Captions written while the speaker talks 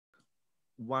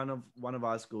one of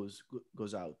us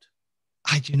goes out.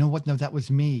 You know what? No, that was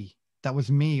me. That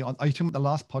was me. Are you talking about the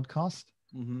last podcast?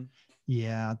 Mm-hmm.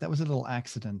 Yeah, that was a little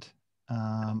accident.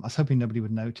 I was hoping nobody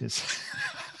would notice.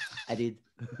 I did.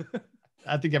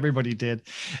 I think everybody did.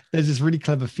 There's this really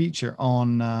clever feature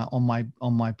on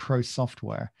my Pro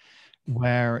software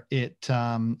where it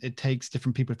takes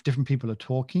different people. If different people are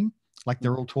talking, like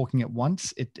they're all talking at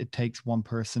once, it takes one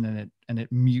person and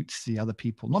it mutes the other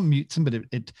people. Not mutes them, but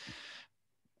it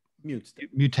Mutes them.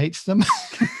 it mutates them.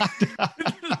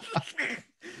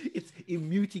 It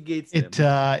mutigates them.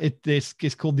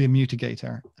 It's called the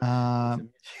immutigator.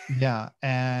 Yeah,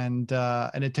 and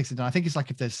it takes it down. I think it's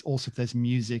like if there's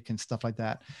music and stuff like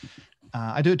that.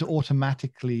 I do it to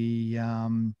automatically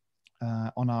on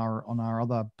our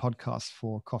other podcast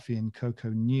for Coffee and Cocoa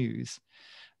News,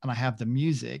 and I have the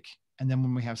music. And then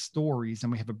when we have stories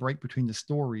and we have a break between the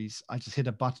stories, I just hit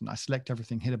a button. I select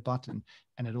everything, hit a button,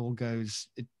 and it all goes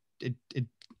it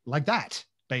like that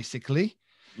basically.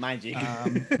 Magic.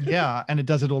 Yeah, and it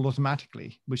does it all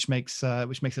automatically, which makes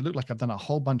it look like I've done a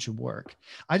whole bunch of work.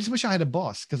 I just wish I had a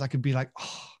boss because I could be like,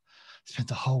 spent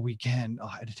the whole weekend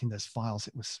editing those files.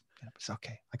 It's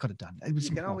okay. I got it done. It was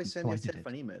you can always send yourself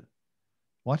an email.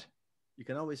 What? You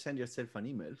can always send yourself an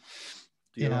email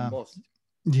to your own boss.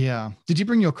 Yeah. Did you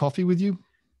bring your coffee with you?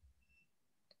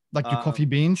 Like your coffee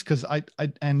beans? Because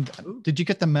did you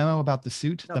get the memo about the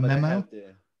suit? No, the memo?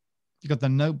 You got the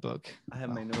notebook. I have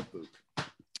my notebook.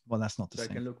 Well, that's not the same.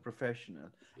 So I can look professional.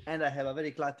 And I have a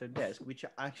very cluttered desk, which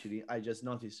actually I just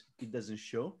noticed it doesn't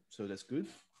show. So that's good.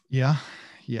 Yeah.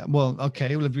 Yeah. Well,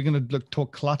 okay. Well, if we're going to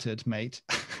talk cluttered, mate,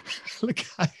 look,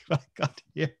 I got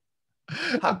here.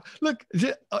 Look,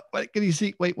 can you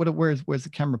see? Wait, where's the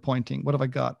camera pointing? What have I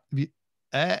got?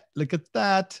 Look at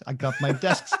that. I got my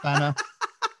desk spanner.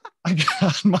 I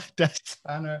got my desk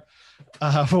spanner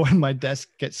for when my desk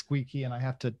gets squeaky and I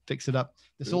have to fix it up.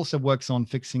 This also works on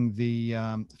fixing the.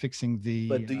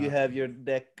 But do you have your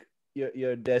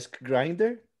desk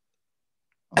grinder?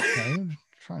 Okay,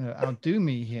 trying to outdo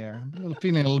me here. I'm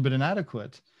feeling a little bit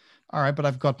inadequate. All right, but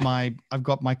I've got my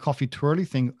coffee twirly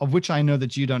thing, of which I know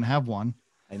that you don't have one.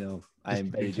 I know. I am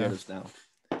very jealous now.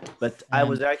 But I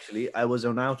was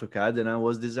on AutoCAD and I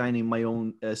was designing my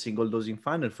own single dosing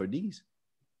funnel for these.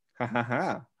 How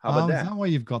about that? Is that why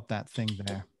you've got that thing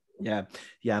there?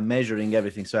 Yeah, measuring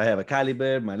everything. So I have a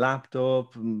caliber, my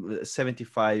laptop,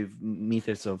 75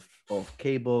 meters of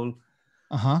cable.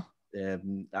 Uh-huh.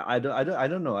 I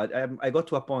don't know. I got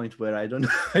to a point where I don't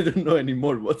know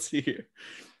anymore what's here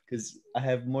because I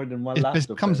have more than one laptop. It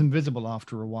becomes invisible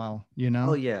after a while, you know.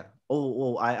 Oh yeah.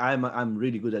 I'm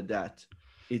really good at that.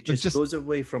 It just goes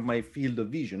away from my field of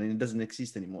vision and it doesn't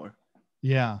exist anymore.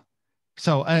 Yeah.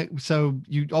 So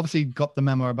you obviously got the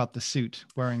memo about the suit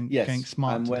going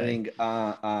smart. I'm wearing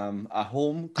a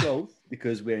home cloth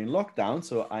because we're in lockdown,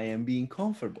 so I am being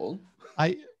comfortable.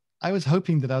 I was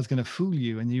hoping that I was going to fool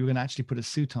you and you were going to actually put a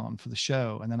suit on for the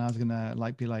show, and then I was going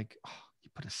to be like, oh, you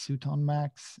put a suit on,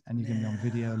 Max, and you're going to be on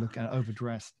video looking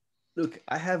overdressed. Look,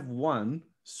 I have one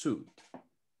suit,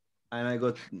 and I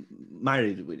got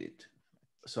married with it,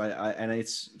 so and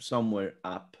it's somewhere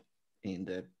up in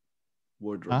the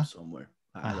wardrobe somewhere.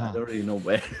 I don't really know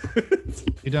where.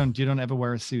 You don't ever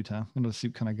wear a suit, huh? You're not a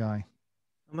suit kind of guy.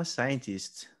 I'm a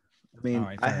scientist. I mean,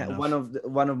 right, I have one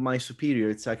of my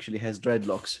superiors actually has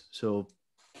dreadlocks. So,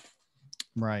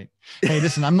 right. Hey,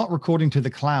 listen, I'm not recording to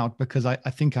the cloud because I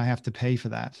think I have to pay for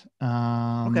that.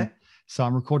 Okay. So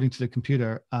I'm recording to the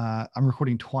computer. I'm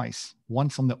recording twice.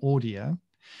 Once on the audio,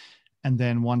 and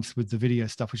then once with the video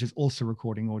stuff, which is also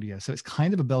recording audio. So it's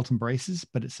kind of a belt and braces,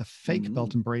 but it's a fake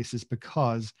belt and braces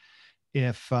because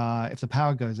if the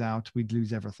power goes out, we'd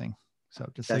lose everything. So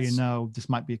just so you know, this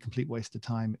might be a complete waste of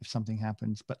time if something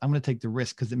happens, but I'm going to take the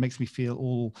risk because it makes me feel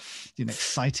all,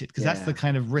 excited because that's the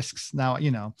kind of risks now,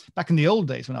 back in the old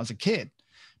days when I was a kid,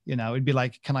 it'd be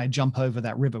like, can I jump over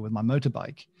that river with my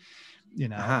motorbike,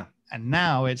 and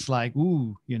now it's like,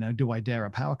 ooh, do I dare a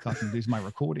power cut and lose my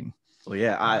recording? Oh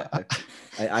yeah,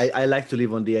 I like to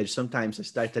live on the edge. Sometimes I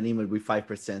start an email with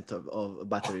 5% of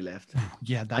battery left.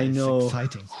 Yeah, that is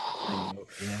exciting. I know.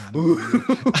 Yeah.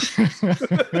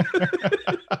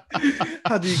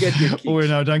 How do you get your kicks? Oh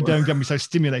no, don't get me so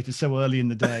stimulated so early in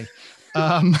the day.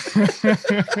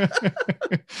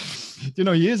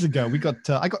 Years ago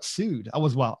I got sued. I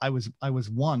was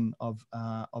one of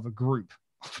a group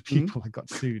of people that got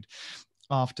sued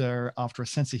after a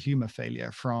sense of humor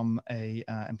failure from a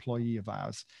employee of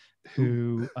ours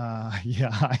who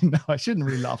I know I shouldn't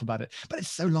really laugh about it, but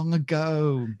it's so long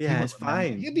ago. Yeah, it's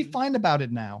fine. You'd be fine about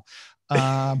it now.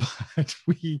 But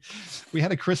we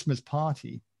had a Christmas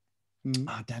party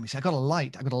Ah, damn. You see, I got a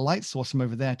light. I got a light source from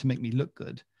over there to make me look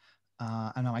good.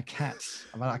 And now my cat's,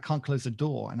 I can't close the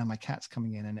door. And now my cat's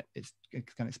coming in, and it's going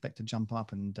to expect to jump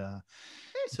up and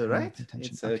It's all right.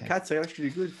 attention. It's cats are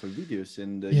actually good for videos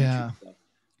and yeah. YouTube stuff.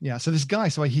 Yeah. So this guy,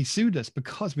 he sued us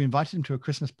because we invited him to a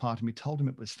Christmas party and we told him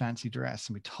it was fancy dress,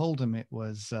 and we told him it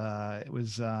was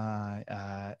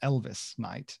Elvis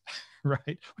night, right?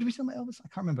 What did we tell him about Elvis? I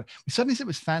can't remember. We suddenly said it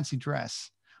was fancy dress.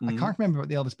 I can't remember what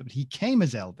the Elvis, but he came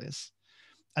as Elvis.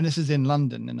 And this is in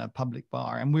London in a public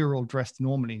bar, and we were all dressed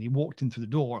normally. And he walked in through the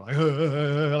door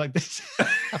like this.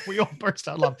 We all burst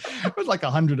out laughing. It was like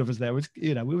 100 of us there. It was,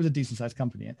 we was a decent sized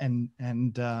company,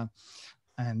 and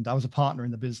I was a partner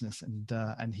in the business,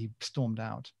 and he stormed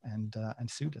out and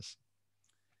sued us.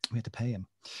 We had to pay him.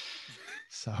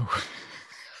 So,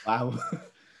 wow.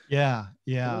 Yeah.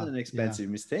 It was an expensive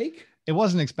mistake. It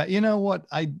wasn't expensive. You know what?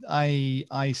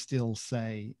 I still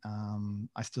say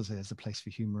there's a place for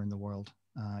humor in the world.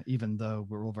 Even though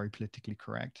we're all very politically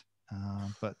correct,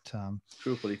 but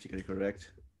true politically correct.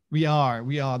 We are.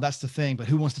 That's the thing. But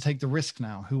who wants to take the risk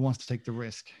now? Who wants to take the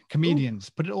risk? Comedians.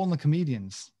 Put it all on the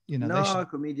comedians. No,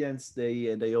 comedians.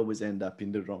 They always end up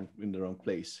in the wrong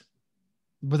place.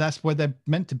 But that's where they're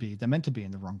meant to be. They're meant to be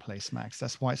in the wrong place, Max.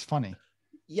 That's why it's funny.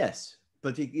 Yes,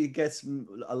 but it gets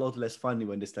a lot less funny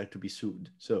when they start to be sued.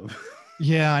 So.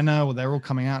 Yeah, I know. Well, they're all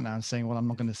coming out now and saying, "Well, I'm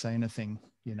not going to say anything.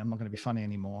 I'm not going to be funny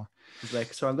anymore." It's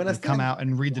like, so I'm going to come out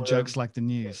and read the jokes like the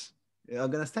news. I'm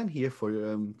going to stand here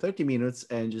for 30 minutes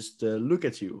and just look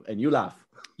at you and you laugh.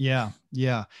 Yeah.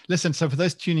 Listen, so for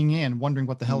those tuning in, wondering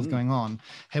what the hell's going on,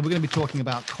 hey, we're going to be talking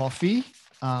about coffee.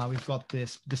 We've got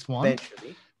this one.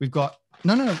 Eventually. We've got,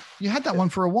 no, you had that one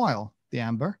for a while, the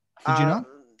amber. Did you not?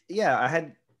 Yeah, I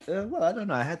had, I don't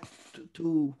know. I had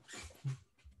two.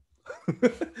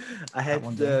 I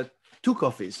had two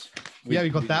coffees. Yeah, we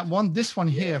got that one. This one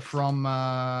here from oh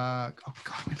god,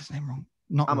 I got his name wrong.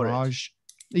 Not Raj.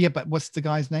 Yeah, but what's the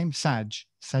guy's name?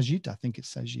 Sajid. I think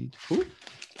it's Sajid. Who?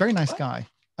 Very nice guy.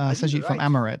 Sajid from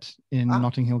Amaret in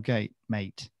Notting Hill Gate,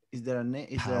 mate. Is there a name?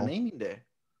 Is there a name in there?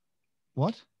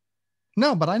 What?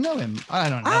 No, but I know him. I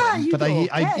don't know him, but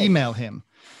I email him.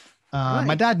 Right.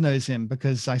 My dad knows him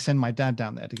because I send my dad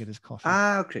down there to get his coffee.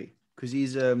 Okay. Because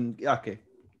he's okay.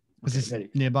 Because he's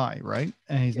nearby, right?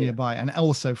 And he's nearby. And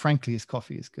also, frankly, his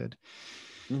coffee is good.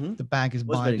 The bag is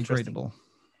biodegradable.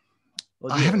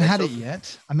 Well, I haven't had it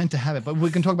yet. I meant to have it, but we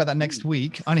can talk about that next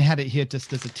week. I only had it here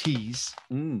just as a tease.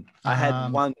 I had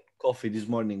one coffee this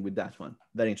morning with that one.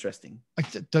 Very interesting.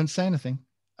 Don't say anything,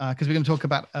 because we're going to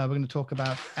talk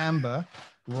about Amber,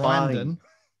 Randon,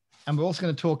 and we're also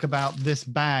going to talk about this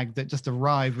bag that just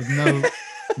arrived with no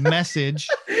message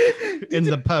in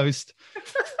the post.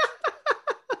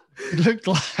 Looked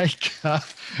like,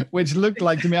 which looked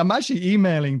like to me, I'm actually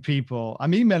emailing people.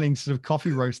 I'm emailing sort of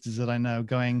coffee roasters that I know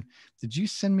going, did you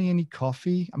send me any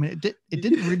coffee? I mean, it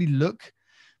didn't really look,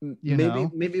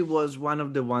 maybe it was one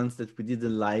of the ones that we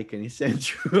didn't like and he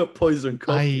sent you a poison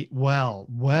coffee. Well,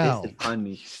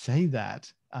 funny. Say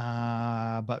that.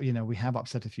 But we have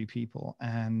upset a few people,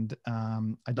 and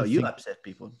you upset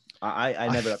people. I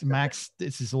never upset Max,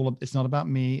 them. It's not about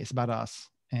me, it's about us.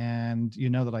 And you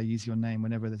know that I use your name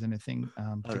whenever there's anything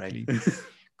particularly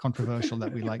controversial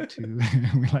that we like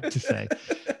to say.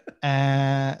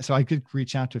 So I could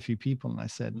reach out to a few people and I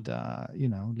said,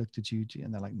 look, did you?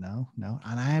 And they're like, no.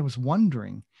 And I was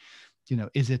wondering,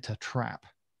 is it a trap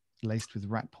laced with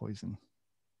rat poison?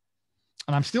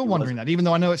 And I'm still wondering that, even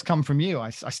though I know it's come from you, I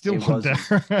still wonder.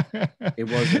 It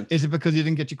wasn't. Is it because you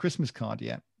didn't get your Christmas card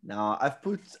yet? No, I've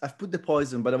put the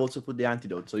poison, but I've also put the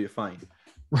antidote, so you're fine.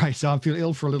 Right, so I feel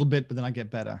ill for a little bit, but then I get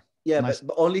better. Yeah, but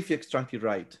only if you extract it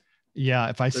right. Yeah,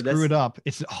 if I screw it up,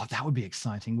 that would be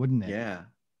exciting, wouldn't it? Yeah,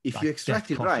 if you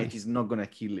extract it right, it's not gonna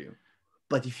kill you.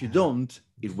 But if you don't,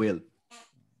 it will.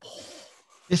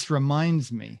 This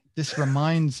reminds me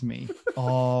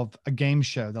of a game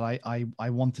show that I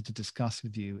wanted to discuss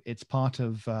with you. It's part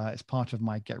of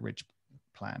my get rich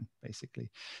plan, basically.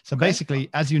 So basically,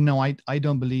 as you know, I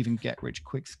don't believe in get rich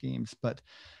quick schemes, but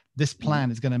this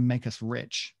plan is going to make us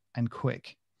rich and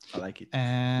quick. I like it.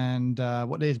 And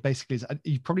what it is basically is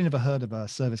you've probably never heard of a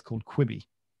service called Quibi.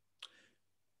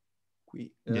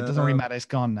 It doesn't really matter. It's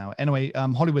gone now. Anyway,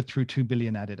 Hollywood threw $2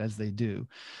 billion at it, as they do.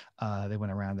 They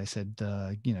went around. They said,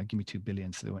 give me $2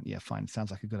 billion. So they went, yeah, fine.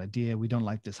 Sounds like a good idea. We don't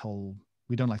like this whole.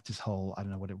 I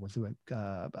don't know what it was.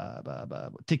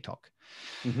 TikTok.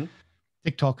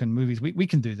 TikTok and movies. We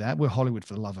can do that. We're Hollywood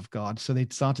for the love of God. So they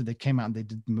came out and they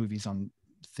did movies on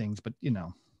things, but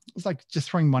it's like just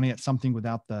throwing money at something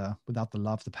without the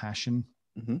love, the passion.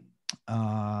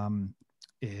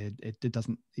 it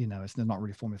doesn't, it's not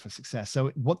really a formula for success.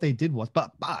 So what they did was,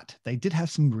 but they did have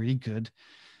some really good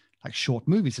like short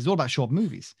movies. It's all about short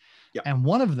movies. Yeah. And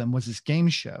one of them was this game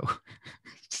show.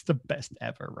 It's the best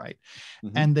ever, right?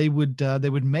 Mm-hmm. And they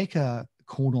would make a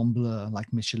cordon bleu,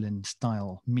 like Michelin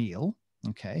style meal.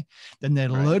 Okay. Then they'd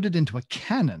load it into a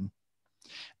cannon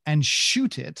and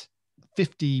shoot it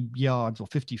 50 yards or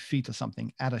 50 feet or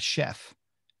something at a chef,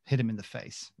 hit him in the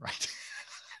face, right?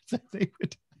 So they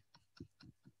would.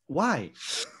 Why?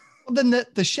 Well, then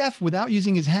the chef, without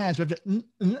using his hands, would have to,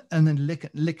 and then lick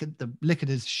at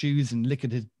his shoes and lick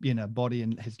at his body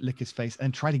and lick his face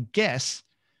and try to guess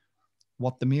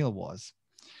what the meal was.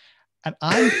 And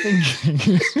I'm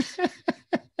thinking,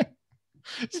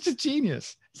 it's just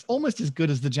genius. It's almost as good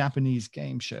as the Japanese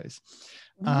game shows.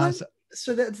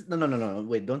 So that's no.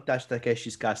 Wait, don't touch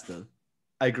Takeshi's Castle.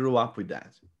 I grew up with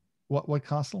that. What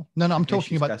castle? No, I'm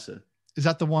talking about. Castle. Is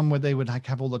that the one where they would like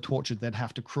have all the torture? They'd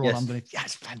have to crawl underneath. Yeah,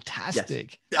 it's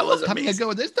fantastic. Yes. That was having a go.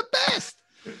 It's the best.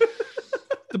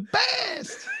 The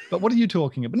best. But what are you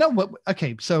talking about? No.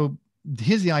 Okay. So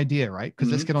here's the idea, right? Because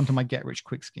let's get on to my get rich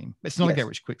quick scheme. It's not a get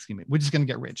rich quick scheme. We're just going to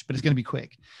get rich, but it's going to be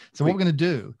quick. So what we're going to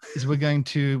do is we're going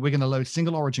to load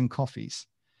single origin coffees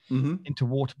into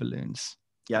water balloons.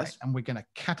 Yes. Right? And we're going to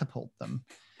catapult them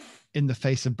in the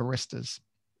face of baristas.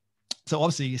 So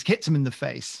obviously it hits them in the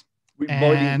face. With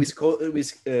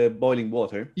boiling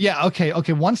water. Yeah.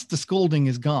 Okay. Once the scalding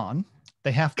is gone,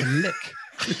 they have to lick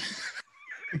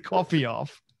the coffee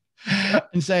off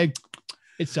and say,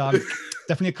 it's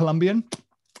definitely a Colombian.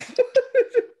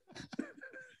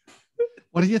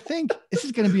 What do you think? This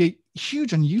is going to be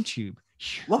huge on YouTube.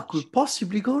 Huge. What could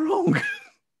possibly go wrong?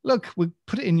 Look, we'll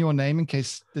put it in your name in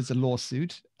case there's a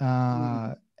lawsuit.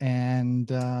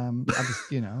 And I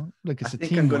just, look, it's a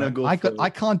team. I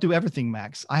can't do everything,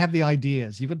 Max. I have the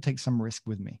ideas. You've got to take some risk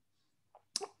with me.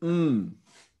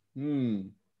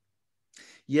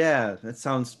 Yeah, that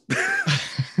sounds.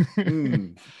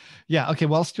 Yeah. Okay.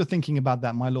 Whilst you're thinking about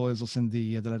that, my lawyers will send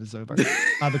the letters over.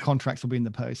 The contracts will be in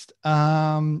the post.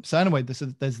 So anyway,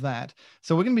 there's that.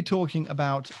 So we're going to be talking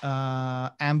about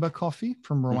amber coffee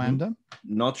from Rwanda.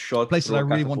 Not shot. Place that I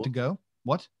really want to go.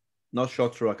 What? Not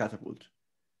shot through a catapult.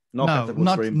 No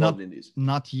catapults were involved in this.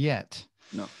 Not yet.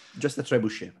 No, just a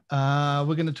trebuchet.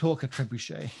 We're going to talk a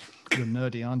trebuchet. You're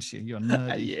nerdy, aren't you? You're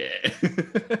nerdy. Yeah.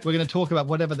 We're going to talk about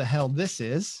whatever the hell this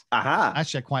is.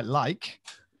 Actually, I quite like.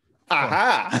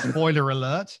 Spoiler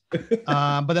alert.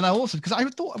 But then I also, because I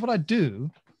thought what I'd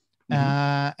do,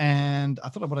 and I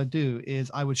thought what I'd do is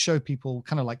I would show people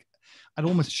kind of like, I'd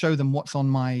almost show them what's on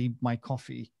my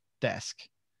coffee desk,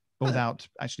 but without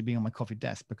actually being on my coffee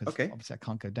desk, because obviously I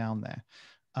can't go down there.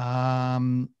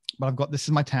 But I've got, this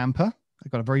is my tamper.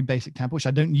 I've got a very basic tamper, which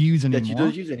I don't use anymore. That you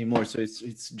don't use anymore. So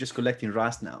it's just collecting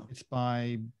rust now. It's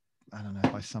by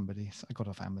somebody. So I got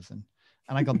it off Amazon.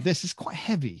 And I got this. It's quite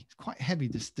heavy. It's quite heavy.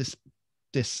 This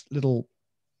little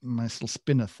nice little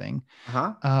spinner thing.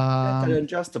 That's an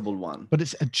adjustable one. But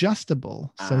it's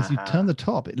adjustable. So as you turn the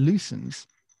top, it loosens.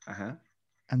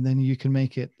 And then you can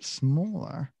make it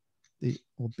smaller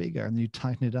or bigger, and then you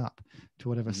tighten it up to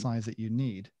whatever size that you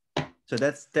need. So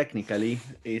that's technically,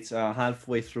 it's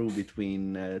halfway through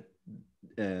between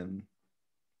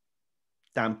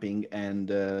tamping and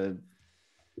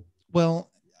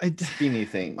spinny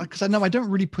thing. Because I know I don't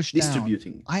really push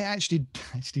distributing. Down. I actually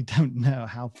don't know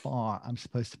how far I'm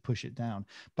supposed to push it down.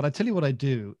 But I tell you what I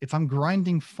do. If I'm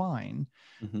grinding fine,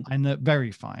 I know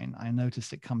very fine. I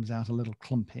notice it comes out a little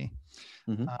clumpy.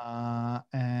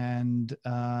 And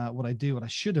what I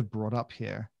should have brought up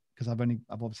here, because I've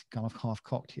obviously gone off half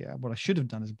cocked here. What I should have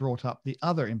done is brought up the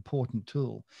other important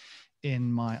tool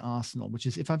in my arsenal, which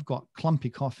is if I've got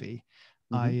clumpy coffee,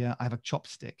 I have a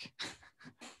chopstick.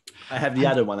 I have the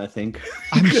other one, I think.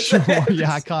 I'm sure.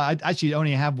 Yeah, I can't. I actually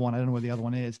only have one. I don't know where the other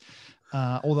one is.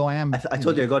 Although I am. I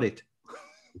told you I got it.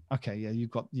 Okay, yeah,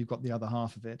 you've got the other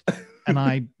half of it, and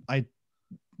I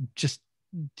just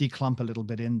declump a little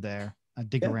bit in there. I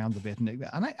dig around a bit, and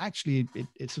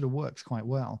it sort of works quite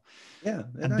well. Yeah,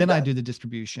 and then I do the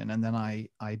distribution, and then I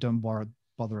don't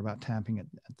bother about tamping it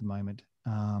at the moment.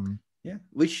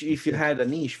 Which if you had a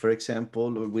niche, for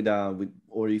example,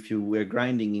 or if you were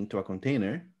grinding into a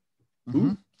container,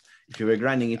 if you were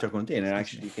grinding into a container,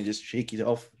 actually you can just shake it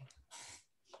off,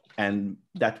 and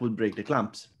that would break the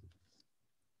clumps.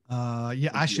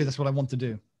 Actually, that's what I want to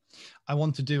do. I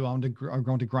want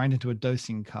to grind into a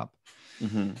dosing cup.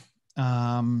 The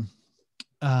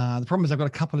problem is I've got a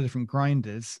couple of different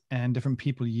grinders, and different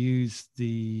people use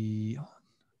the.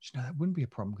 That wouldn't be a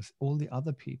problem because all the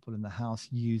other people in the house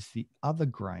use the other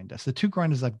grinder. So the two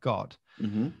grinders I've got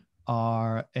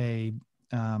are a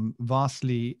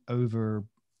vastly over,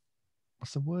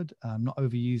 what's the word? Not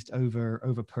overused,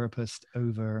 over-purposed,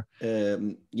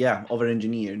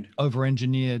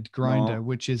 over-engineered grinder, No,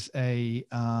 which is a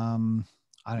I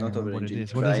don't not remember what it over-engineered,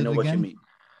 is. What but is I it know what you again? mean.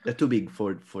 They're too big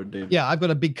for the. Yeah, I've got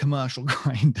a big commercial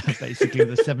grinder, basically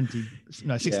with a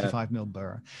 65 mil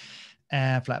burr,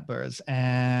 flat burrs,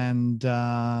 and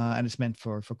it's meant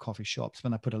for coffee shops.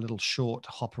 When I put a little short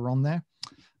hopper on there,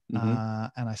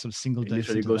 and I sort of single It dose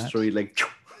literally into goes that. through it like.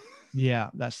 Yeah,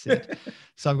 that's it.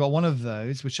 So I've got one of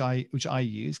those, which I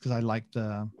use because I like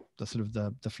the sort of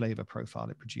the flavor profile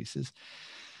it produces.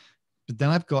 But then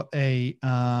I've got a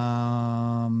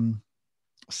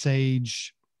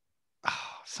Sage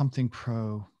something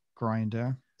Pro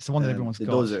grinder. It's the one that everyone's The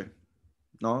got. dozer.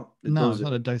 No, the No, it's dozer.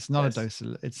 not a dose. Not Yes.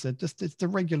 a dose. It's the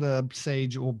regular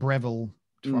Sage or Breville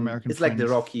for American It's friends. like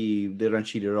the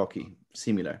Ranchilli Rocky,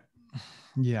 similar.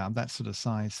 Yeah, that sort of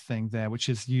size thing there, which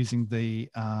is using the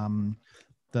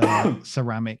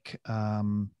ceramic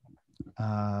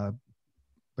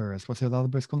burrs. What's the other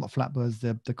burrs called? Not flat burrs,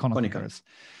 the conical burrs.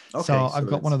 Okay, so I've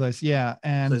got one of those. Yeah,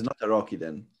 and so it's not a Rocky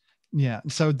then. Yeah.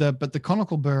 So the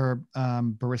conical burr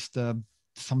barista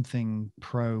something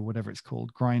Pro, whatever it's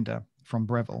called, grinder from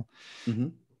Breville,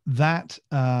 that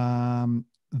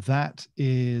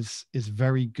is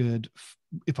very good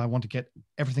if I want to get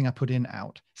everything I put in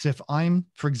out. So if I'm,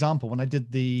 for example, when I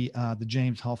did the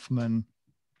James Hoffman,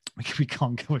 we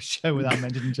can't go a show without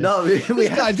mentioning James. No, this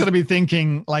guy's got to be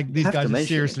thinking like these guys have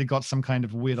seriously got some kind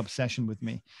of weird obsession with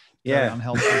me. Very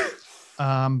unhealthy.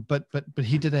 But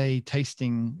he did a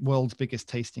tasting, world's biggest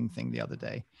tasting thing the other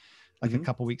day, like a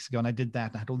couple of weeks ago, and I did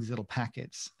that. And I had all these little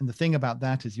packets, and the thing about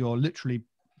that is you're literally,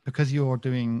 because you're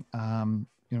doing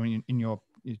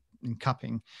in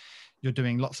cupping, you're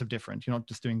doing lots of different. You're not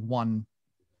just doing one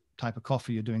type of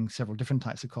coffee. You're doing several different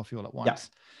types of coffee all at once.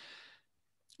 Yeah.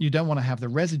 You don't want to have the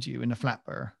residue in a flat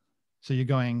burr. So you're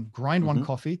going grind one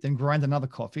coffee, then grind another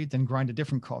coffee, then grind a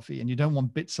different coffee. And you don't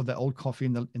want bits of the old coffee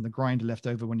in the grinder left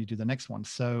over when you do the next one.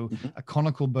 So a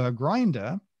conical burr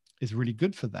grinder is really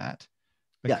good for that.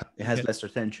 Yeah, it has less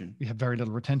retention. You have very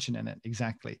little retention in it.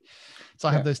 Exactly. So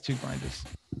I have those two grinders.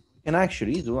 And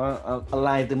actually do a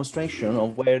live demonstration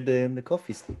of where the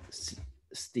coffee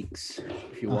sticks,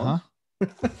 if you want.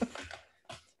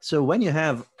 So when you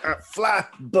have a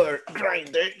flat burr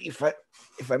grinder, if I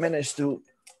manage to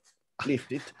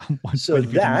lift it, so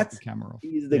that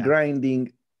is the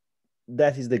grinding.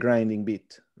 That is the grinding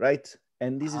bit, right?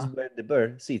 And this is where the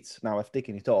burr sits. Now I've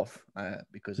taken it off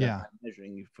because I'm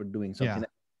measuring it for doing something.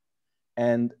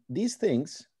 And these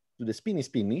things do the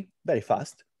spinny very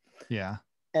fast. Yeah.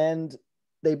 And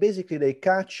they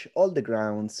catch all the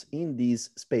grounds in this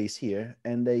space here,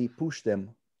 and they push them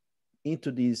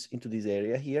into this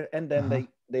area here, and then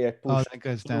they are pushed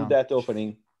through that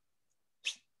opening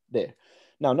there.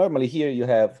 Now, normally here you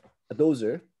have a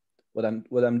dozer. What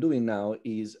I'm doing now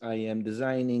is I am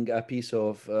designing a piece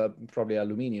of probably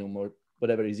aluminum or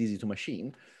whatever is easy to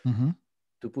machine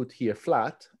to put here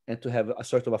flat and to have a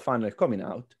sort of a funnel coming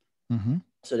out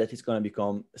so that it's going to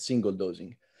become single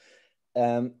dosing.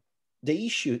 The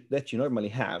issue that you normally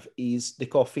have is the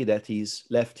coffee that is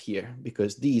left here,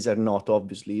 because these are not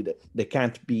obviously, they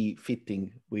can't be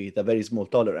fitting with a very small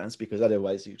tolerance, because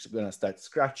otherwise it's going to start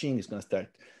scratching, it's going to start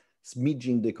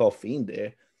smidging the coffee in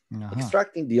there,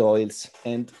 extracting the oils.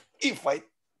 And if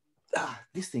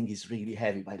this thing is really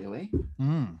heavy, by the way.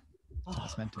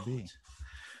 It's meant to be.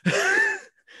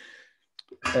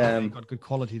 Got good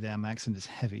quality there, Max, and it's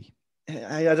heavy.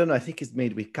 I don't know. I think it's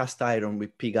made with cast iron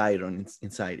with pig iron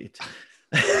inside it.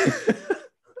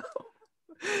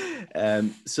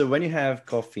 So when you have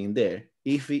coffee in there,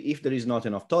 if there is not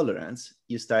enough tolerance,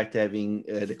 you start having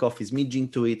the coffee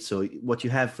smidging to it. So what you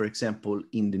have, for example,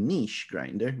 in the niche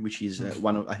grinder, which is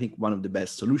one of the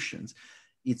best solutions,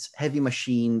 it's heavily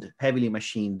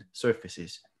machined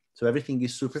surfaces. So everything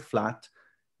is super flat.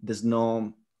 There's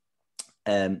no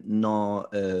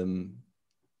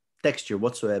texture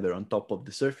whatsoever on top of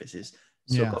the surfaces,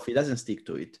 so coffee doesn't stick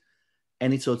to it,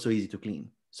 and it's also easy to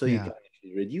clean. So you can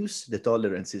actually reduce the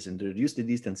tolerances and reduce the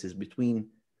distances between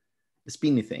the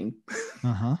spinny thing,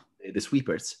 the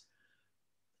sweepers,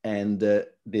 and the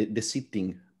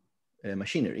sitting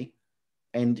machinery,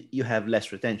 and you have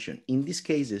less retention. In these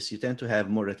cases, you tend to have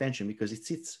more retention because it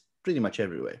sits pretty much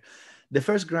everywhere. The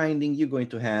first grinding, you're going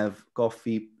to have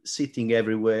coffee sitting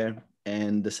everywhere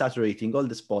and saturating all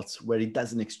the spots where it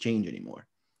doesn't exchange anymore.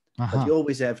 But you're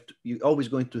always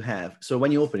going to have, so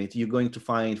when you open it, you're going to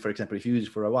find, for example, if you use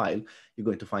it for a while, you're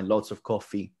going to find lots of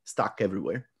coffee stuck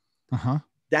everywhere.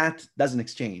 That doesn't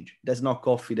exchange. That's not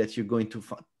coffee that you're going to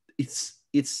find. It's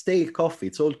stale coffee,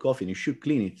 it's old coffee, and you should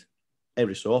clean it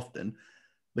every so often.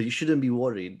 But you shouldn't be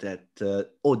worried that,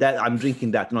 that I'm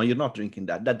drinking that. No, you're not drinking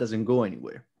that. That doesn't go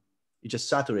anywhere. It just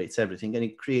saturates everything, and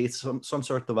it creates some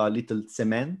sort of a little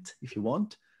cement, if you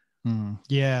want.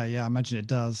 Yeah, I imagine it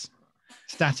does.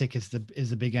 Static is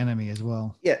the big enemy as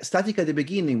well. Yeah, static at the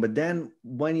beginning, but then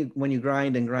when you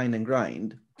grind and grind and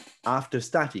grind, after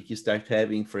static, you start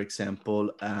having, for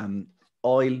example,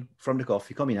 oil from the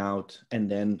coffee coming out and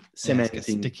then cementing. It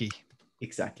gets sticky.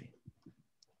 Exactly.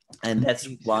 And that's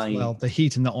why... Well, the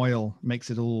heat and the oil makes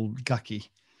it all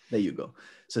gucky. There you go.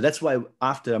 So that's why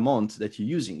after a month that you're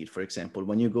using it, for example,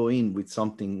 when you go in with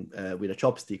something, with a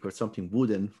chopstick or something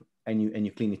wooden, and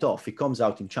you clean it off, it comes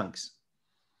out in chunks.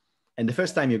 And the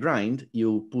first time you grind,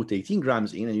 you put 18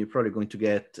 grams in, and you're probably going to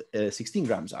get 16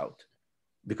 grams out,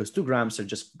 because 2 grams are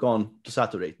just gone to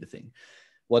saturate the thing.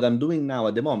 What I'm doing now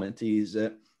at the moment is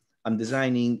I'm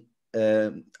designing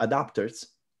adapters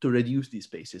to reduce these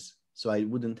spaces, so I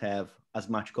wouldn't have as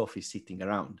much coffee sitting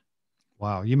around.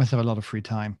 Wow, you must have a lot of free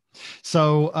time.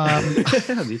 So a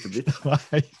little bit.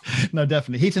 No,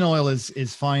 definitely. Heat and oil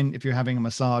is fine if you're having a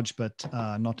massage, but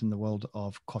not in the world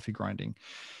of coffee grinding.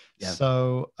 Yeah.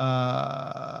 So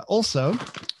also,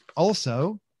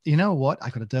 you know what? I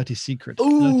got a dirty secret,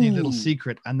 dirty little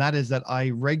secret, and that is that I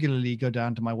regularly go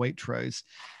down to my Waitrose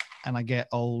and I get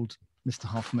old Mr.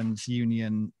 Hoffman's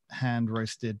Union hand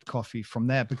roasted coffee from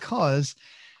there, because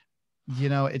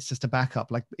it's just a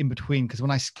backup, like in between, because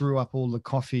when I screw up all the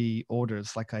coffee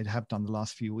orders, like I have done the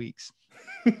last few weeks,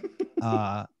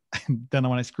 then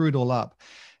when I screw it all up,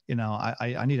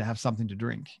 I need to have something to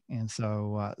drink. And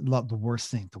so the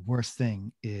worst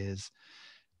thing is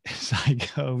I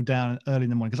go down early in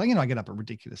the morning, because I get up at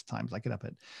ridiculous times. I get up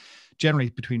at generally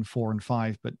between 4 and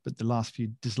 5, but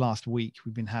this last week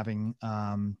we've been having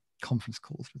conference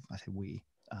calls with, I say we,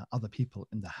 other people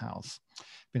in the house.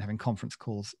 Been having conference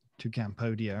calls to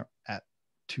Cambodia at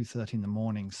 2:30 in the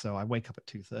morning. So I wake up at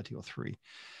 2:30 or 3.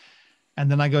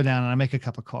 And then I go down and I make a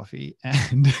cup of coffee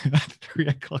and at 3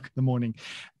 o'clock in the morning.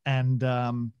 And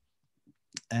then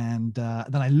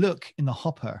I look in the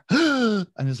hopper and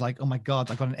it's like, oh my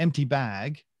God, I got an empty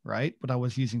bag, right? What I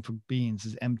was using for beans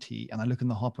is empty. And I look in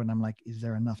the hopper and I'm like, is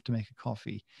there enough to make a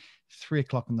coffee? 3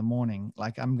 o'clock in the morning,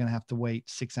 like I'm going to have to wait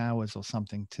 6 hours or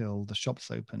something till the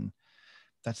shop's open.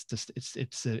 That's just,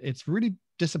 it's really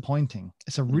disappointing.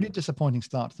 It's a really disappointing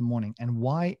start to the morning. And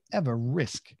why ever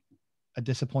risk a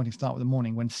disappointing start with the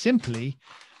morning when simply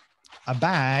a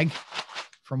bag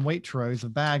from Waitrose, a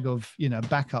bag of,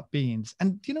 backup beans.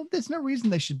 And, there's no reason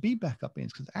they should be backup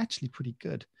beans, because they're actually pretty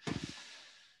good.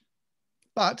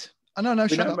 But no,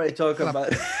 shut up. Shut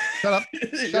up.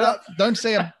 Shut up. Don't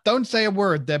say a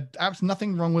word. There's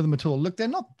nothing wrong with them at all. Look, they're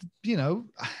not,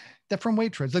 they're from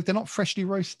Waitrose. Look, they're not freshly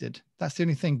roasted. That's the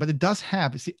only thing. But it's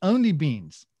the only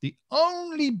beans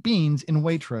in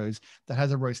Waitrose that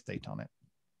has a roast date on it.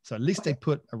 So at least they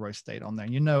put a roast date on there.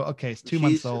 And okay, it's 2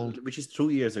 months old. Which is 2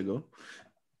 years ago.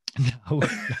 No,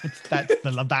 that's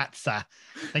the Lavazza.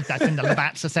 I think that's in the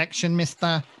Lavazza section,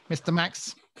 Mr.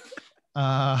 Max.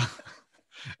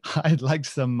 I'd like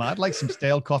some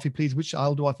stale coffee, please. Which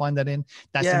aisle do I find that in?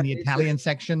 That's in the Italian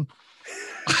section.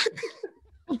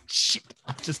 Oh, shit.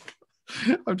 I've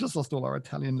just lost all our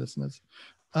Italian listeners.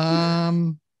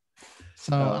 And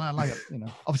I like it,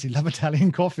 obviously love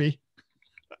Italian coffee.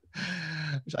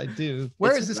 Which I do.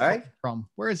 Where is this from?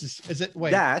 Where is this? Is it?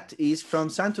 Wait. That is from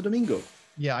Santo Domingo.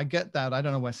 Yeah, I get that. I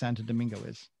don't know where Santo Domingo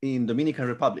is. In Dominican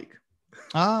Republic.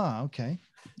 Ah, okay.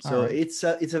 So it's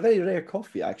a very rare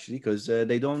coffee, actually, because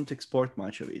they don't export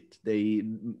much of it. They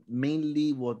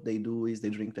mainly, what they do is they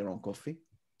drink their own coffee.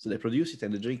 So they produce it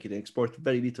and they drink it and export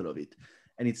very little of it.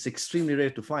 And it's extremely rare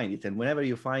to find it. And whenever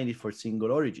you find it for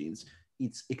single origins,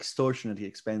 it's extortionately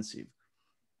expensive.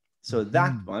 So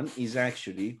that one is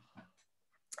actually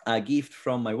a gift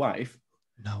from my wife.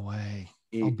 No way.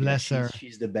 Bless her.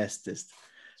 She's the bestest.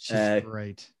 She's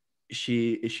great.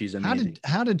 She's amazing.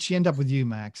 How did she end up with you,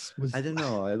 Max? I don't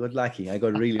know. I got lucky. I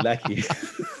got really lucky.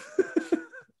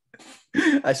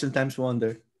 I sometimes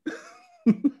wonder.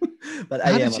 But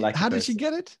I am a lucky How person. did she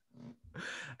get it?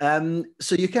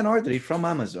 So you can order it from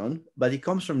Amazon, but it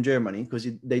comes from Germany because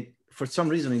they for some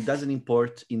reason it doesn't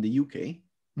import in the UK.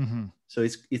 Mm-hmm. So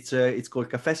it's called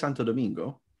Café Santo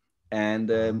Domingo, and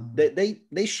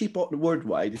they ship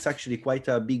worldwide. It's actually quite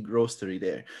a big roastery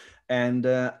there. And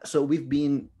so we've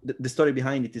been, the story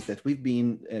behind it is that we've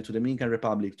been to the Dominican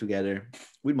Republic together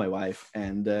with my wife,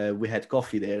 and we had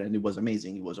coffee there, and it was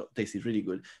amazing. It tasted really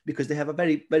good because they have a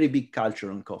very, very big culture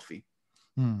on coffee.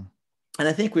 Mm. And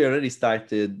I think we already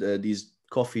started this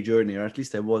coffee journey, or at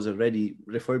least I was already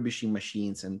refurbishing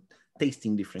machines and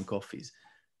tasting different coffees.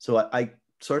 So I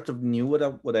sort of knew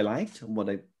what I liked, what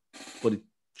it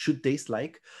should taste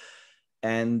like.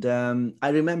 And I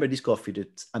remember this coffee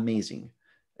that's amazing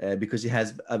because it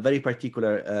has a very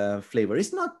particular flavor.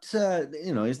 It's not,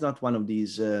 it's not one of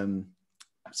these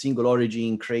single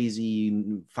origin,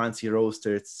 crazy, fancy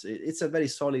roasters. It's a very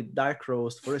solid dark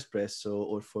roast for espresso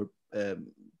or for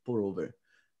pour over,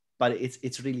 but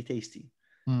it's really tasty.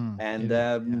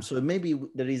 And so maybe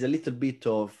there is a little bit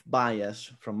of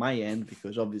bias from my end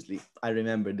because obviously I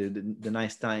remember the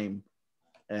nice time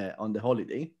on the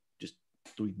holiday, just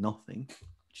doing nothing,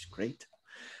 which is great.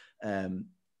 No,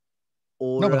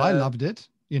 but I loved it.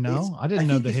 I didn't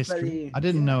know the history. I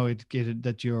didn't know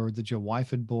that your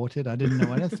wife had bought it. I didn't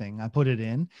know anything. I put it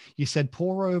in. You said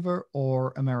pour over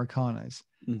or Americanos.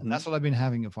 Mm-hmm. And that's what I've been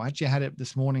having it for. I actually had it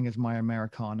this morning as my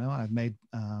Americano. I've made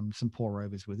some pour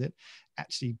overs with it.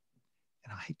 Actually,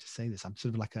 and I hate to say this, I'm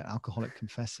sort of like an alcoholic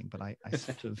confessing, but I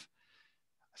sort of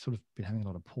been having a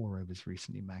lot of pour overs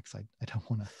recently, Max. I don't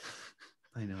want to.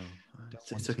 I know.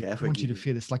 It's okay. I want you to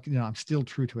feel it's like, I'm still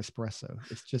true to espresso.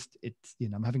 It's just,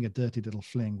 I'm having a dirty little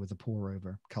fling with the pour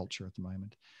over culture at the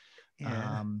moment.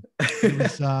 Yeah. It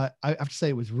was, I have to say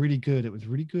it was really good. It was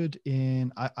really good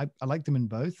I liked them in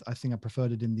both. I think I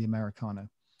preferred it in the Americano.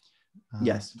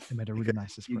 Yes. It made a really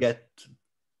nice espresso.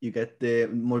 You get the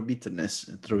more bitterness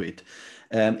through it.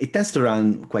 It tends to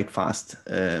run quite fast.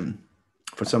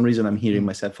 For some reason, I'm hearing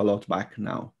myself a lot back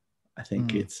now. I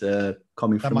think it's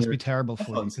coming from. That must be terrible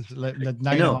for you because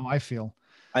now you know how I feel.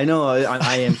 I know.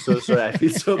 I am so sorry. I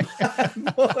feel so bad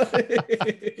for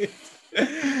it.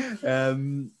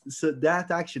 So that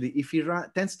actually, if it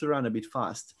tends to run a bit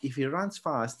fast, if it runs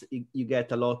fast, you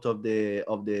get a lot of the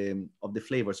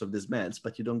flavors of the smells,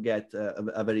 but you don't get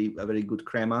a very good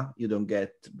crema. You don't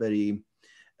get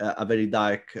a very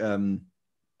dark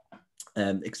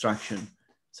extraction.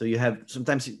 So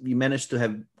sometimes you manage to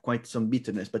have quite some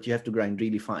bitterness, but you have to grind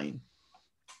really fine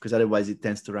because otherwise it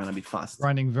tends to run a bit fast.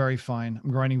 Grinding very fine. I'm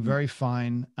grinding very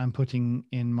fine. I'm putting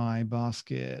in my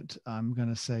basket, I'm going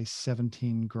to say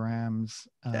 17 grams,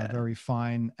 very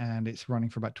fine, and it's running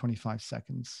for about 25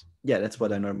 seconds. Yeah, that's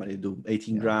what I normally do.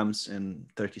 18 grams in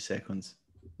 30 seconds.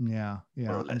 Yeah.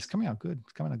 And it's coming out good.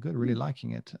 Really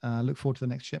liking it. Look forward to the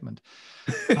next shipment.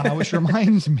 Which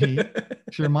reminds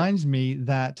me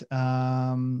that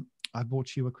I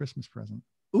bought you a Christmas present.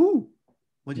 Ooh,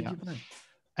 what did you buy?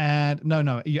 And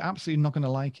no, you're absolutely not going to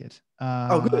like it.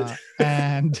 Good.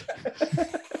 And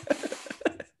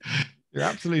you're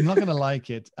absolutely not going to like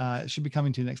it. It should be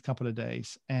coming to you the next couple of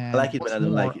days. And I like it, but I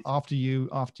don't like it. After you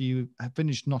have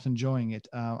finished not enjoying it,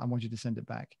 I want you to send it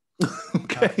back.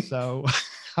 Okay. So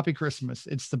happy Christmas.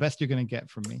 It's the best you're going to get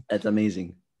from me. That's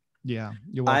amazing. Yeah,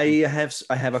 you're welcome.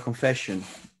 I have a confession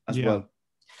as well.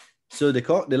 So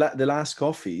the last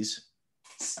coffees,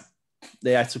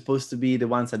 they are supposed to be the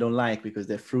ones I don't like because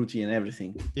they're fruity and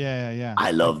everything. Yeah. I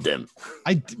love them.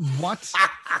 What?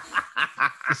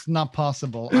 It's not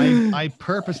possible. I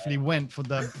purposefully went for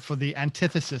the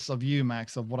antithesis of you,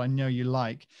 Max, of what I know you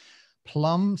like.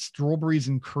 Plum, strawberries,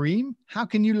 and cream. How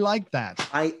can you like that?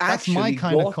 That's my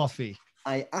kind of coffee.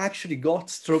 I actually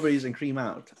got strawberries and cream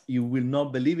out. You will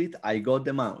not believe it. I got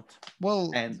them out.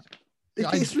 Well, and they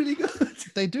taste really good.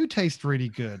 They do taste really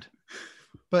good.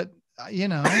 But,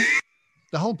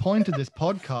 the whole point of this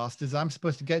podcast is I'm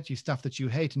supposed to get you stuff that you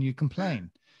hate and you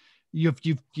complain. You're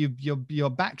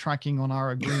backtracking on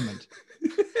our agreement.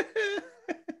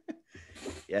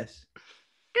 Yes.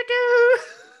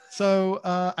 So,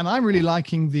 and I'm really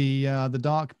liking the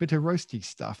dark bitter roasty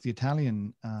stuff, the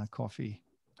Italian coffee.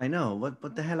 I know.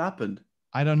 What the hell happened?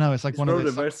 I don't know. It's like one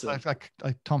of those like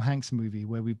Tom Hanks movie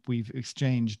where we've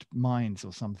exchanged minds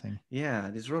or something. Yeah,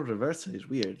 this role reversal is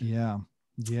weird. Yeah.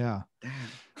 Damn.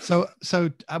 So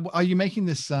are you making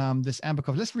this amber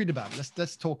coffee? Let's read about it.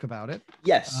 Let's talk about it.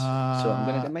 Yes. So I'm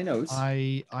gonna get my notes.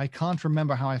 I can't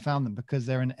remember how I found them because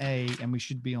they're an A and we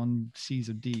should be on C's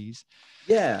or D's.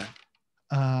 Yeah.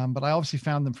 But I obviously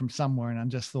found them from somewhere and I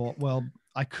just thought, well,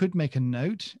 I could make a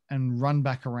note and run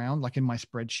back around like in my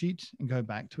spreadsheet and go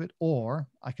back to it, or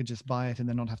I could just buy it and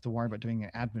then not have to worry about doing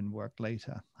admin work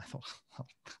later. I thought,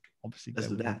 obviously, go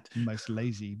with the most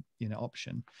lazy,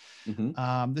 option.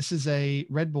 Mm-hmm. This is a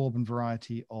red bourbon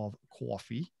variety of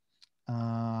coffee,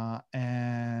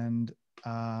 and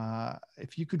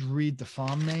if you could read the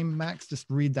farm name, Max, just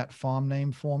read that farm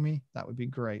name for me. That would be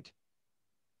great.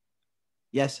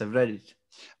 Yes, I've read it.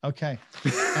 Okay.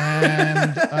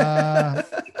 And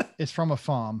it's from a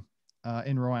farm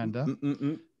in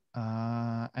Rwanda.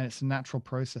 And it's natural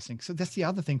processing. So that's the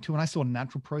other thing too. When I saw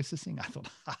natural processing, I thought,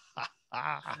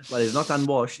 well, it's not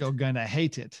unwashed. You're going to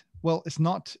hate it. Well, it's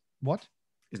not what?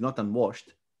 It's not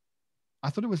unwashed. I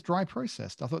thought it was dry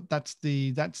processed. I thought that's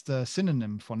the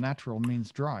synonym for natural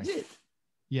means dry. Is it?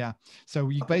 Yeah. So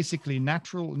you Okay. basically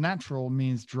natural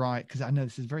means dry, because I know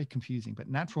this is very confusing, but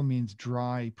natural means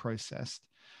dry processed.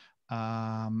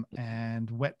 And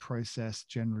wet processed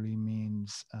generally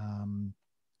means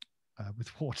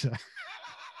with water.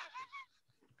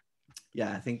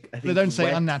 Yeah, I think They don't say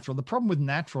wet. unnatural. The problem with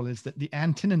natural is that the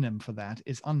antonym for that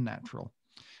is unnatural.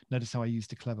 Notice how I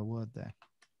used a clever word there.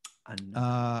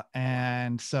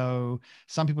 And so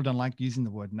some people don't like using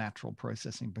the word natural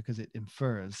processing because it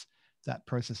infers that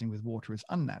processing with water is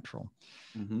unnatural.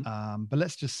 Mm-hmm. But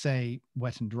let's just say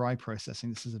wet and dry processing.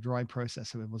 This is a dry process,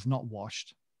 so it was not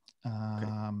washed.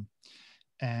 Okay.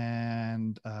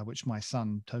 And which my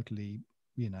son totally,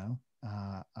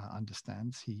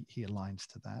 understands. He aligns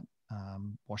to that.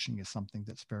 Washing is something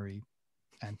that's very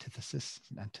antithesis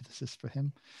for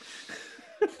him.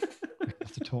 We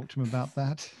have to talk to him about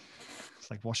that.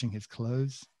 It's like washing his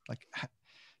clothes. Like, I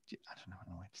don't know.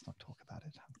 Anyway, let's not talk about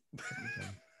it. I'm getting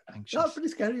very anxious. No,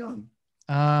 please carry on.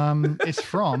 It's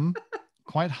from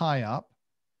quite high up,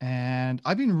 and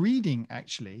I've been reading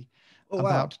actually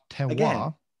about terroir.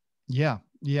 Again?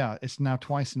 Yeah. It's now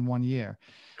twice in 1 year,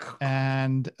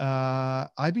 and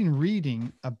I've been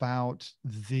reading about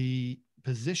the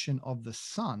position of the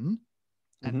sun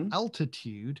and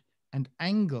altitude and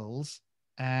angles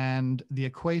and the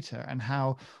equator, and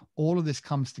how all of this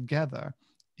comes together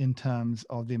in terms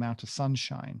of the amount of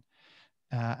sunshine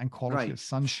and quality of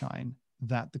sunshine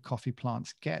that the coffee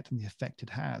plants get and the effect it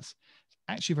has. It's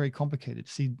actually very complicated.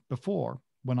 See, before,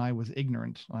 when I was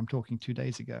ignorant, I'm talking 2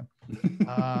 days ago,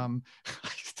 I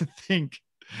used to think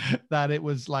that it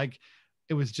was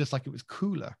just like it was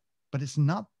cooler, but it's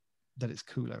not that it's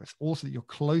cooler. It's also that you're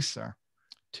closer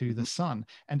to the sun.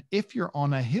 And if you're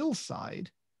on a hillside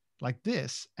like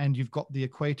this, and you've got the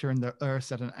equator and the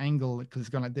earth at an angle because it's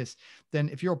going like this, then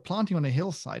if you're planting on a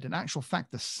hillside, in actual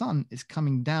fact, the sun is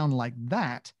coming down like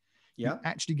that, you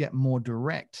actually get more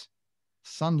direct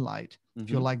sunlight. If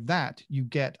you're like that, you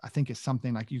get, I think it's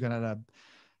something like you get at a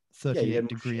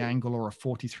 38-degree angle or a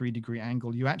 43-degree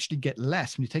angle. You actually get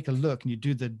less. When you take a look and you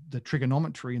do the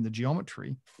trigonometry and the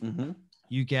geometry,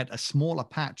 you get a smaller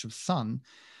patch of sun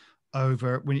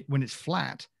over when it's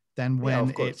flat than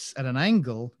when it's at an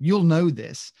angle. You'll know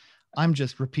this. I'm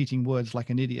just repeating words like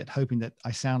an idiot, hoping that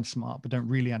I sound smart, but don't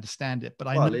really understand it. But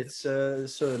I know. It's so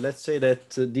let's say that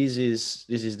this is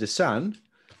the sun.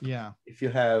 Yeah. If you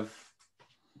have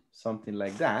something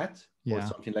like that or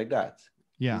something like that,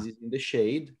 this is in the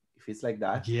shade. If it's like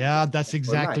that, that's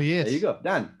exactly it. There you go,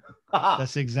 done.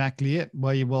 That's exactly it.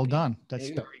 Well done. That's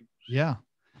very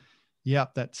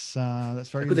that's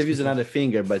very. I could have used another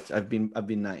finger, but I've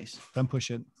been nice. Don't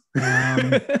push it.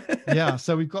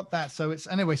 So we've got that. So it's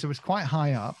quite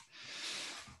high up.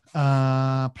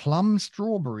 Plum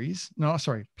strawberries, not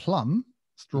plum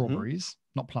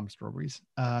strawberries,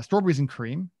 strawberries and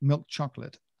cream, milk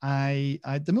chocolate.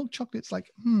 The milk chocolate's like,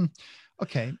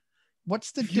 okay,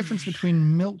 what's the difference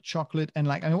between milk chocolate and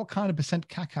what kind of percent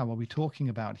cacao are we talking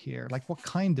about here? Like, what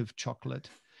kind of chocolate?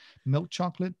 Milk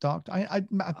chocolate, dark.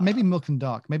 Maybe milk and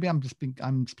dark. Maybe I'm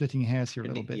splitting hairs here a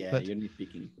little bit. Yeah, but you're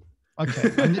nitpicking. Okay,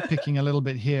 I'm nitpicking a little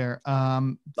bit here.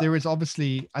 There is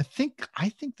obviously, I think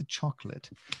the chocolate.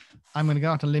 I'm going to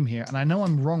go out on a limb here, and I know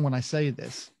I'm wrong when I say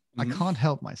this. I can't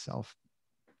help myself,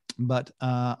 but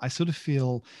I sort of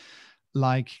feel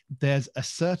like there's a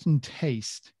certain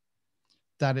taste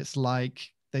that it's like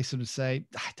they sort of say,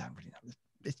 I don't really know.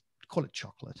 Call it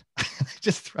chocolate.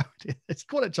 Just throw it in. It's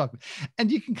call it chocolate, and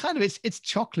you can kind of it's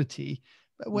chocolatey,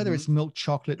 but whether it's milk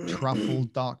chocolate, truffle,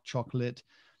 dark chocolate,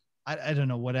 I don't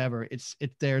know, whatever.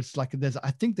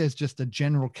 I think there's just a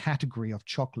general category of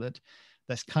chocolate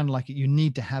that's kind of like you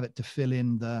need to have it to fill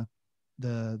in the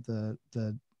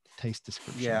taste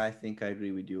description. Yeah, I think I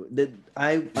agree with you. That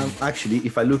I'm actually,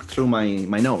 if I look through my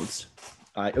notes,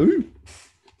 if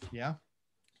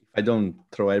I don't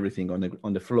throw everything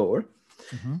on the floor,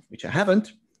 which I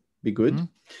haven't, be good.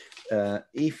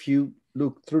 If you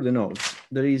look through the notes,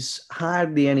 there is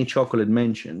hardly any chocolate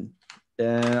mentioned.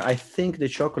 I think the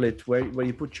chocolate where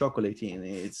you put chocolate in,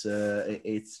 it's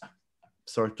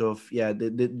sort of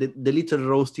the little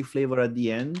roasty flavor at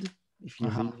the end, if you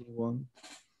really want.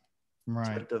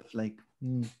 Right. Sort of like.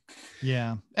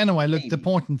 Yeah. Anyway, look, the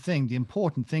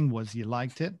important thing was you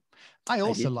liked it. I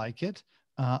also like it.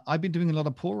 I've been doing a lot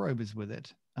of pour overs with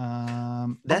it.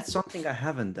 That's something I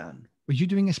haven't done. Were you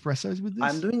doing espressos with this?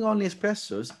 I'm doing only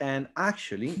espressos, and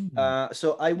actually,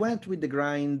 so I went with the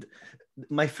grind.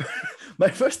 My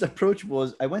first approach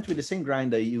was I went with the same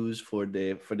grind I use for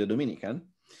the Dominican,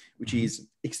 which is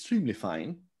extremely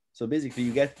fine. So basically,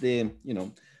 you get the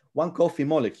 1 coffee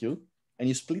molecule, and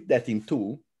you split that in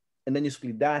two, and then you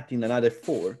split that in another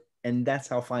 4, and that's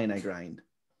how fine I grind.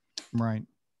 Right.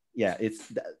 Yeah,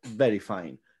 it's very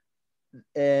fine.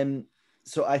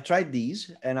 So I tried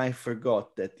these, and I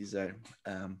forgot that these are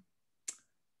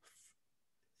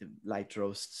light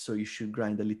roasts, so you should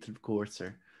grind a little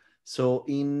coarser. So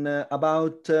in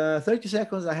about 30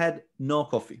 seconds, I had no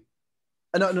coffee.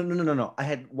 No. I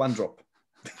had 1 drop.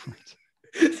 Right.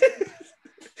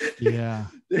 Yeah.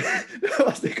 That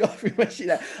was the coffee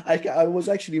machine. I was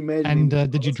actually imagining.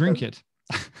 And did you drink it?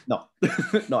 No,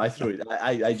 no, I threw it.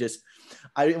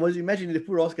 I was imagining the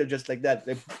poor Oscar just like that.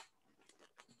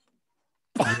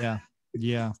 Yeah.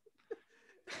 Yeah.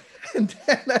 And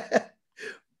then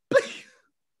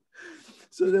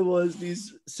so there was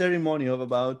this ceremony of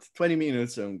about 20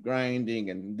 minutes of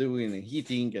grinding and doing and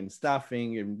heating and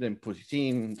stuffing, and then put it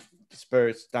in,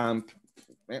 disperse, stamp,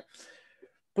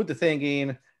 put the thing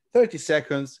in, 30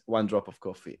 seconds, 1 drop of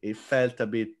coffee. It felt a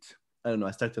bit, I don't know,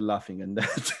 I started laughing and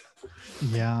that.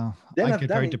 Yeah. Then I I've get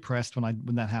done very it. depressed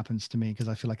when that happens to me, because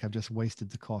I feel like I've just wasted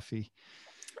the coffee.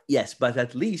 Yes, but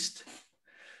at least,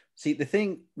 see, the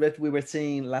thing that we were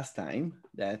saying last time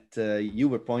that you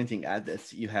were pointing at,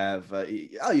 that you have,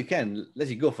 you can let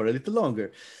it go for a little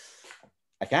longer.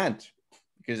 I can't,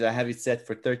 because I have it set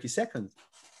for 30 seconds.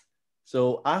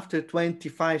 So after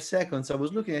 25 seconds, I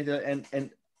was looking at it,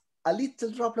 and a little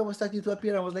droplet was starting to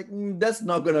appear. I was like, that's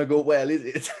not going to go well, is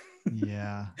it?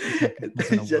 Yeah.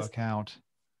 It's not going to work out.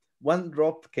 1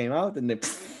 drop came out, and then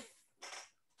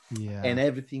Yeah. and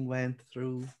everything went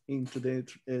through into the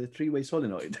 3-way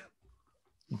solenoid.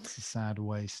 It's a sad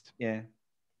waste. Yeah.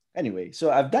 Anyway,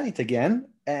 so I've done it again,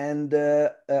 and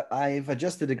I've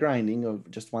adjusted the grinding of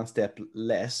just 1 step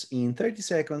less. In 30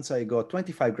 seconds, I got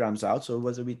 25 grams out, so it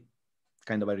was a bit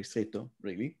kind of a ristretto,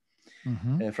 really,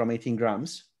 from 18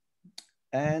 grams.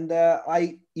 And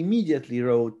I immediately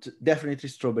wrote definitely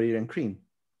strawberry and cream,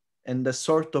 and a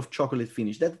sort of chocolate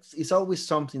finish. That is always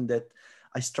something that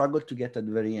I struggle to get at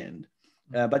the very end.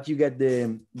 But you get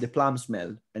the plum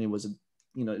smell, and it was, it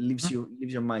leaves your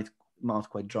mouth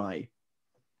quite dry,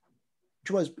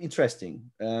 which was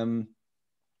interesting.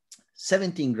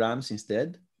 17 grams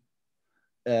instead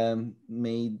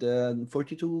made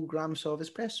 42 grams of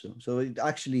espresso. So it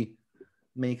actually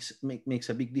makes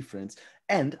a big difference.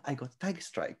 And I got tiger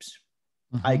stripes.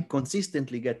 I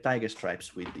consistently get tiger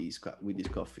stripes with this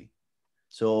coffee.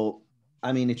 So,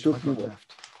 I mean, it took me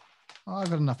left. Oh,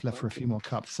 I've got enough left for a few more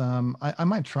cups. I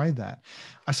might try that.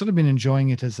 I've sort of been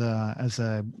enjoying it as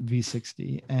a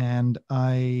V60, and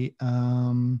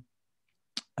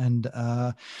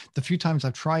the few times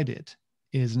I've tried it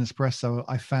is an espresso.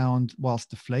 I found,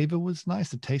 whilst the flavor was nice,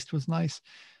 the taste was nice,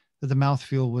 that the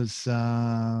mouthfeel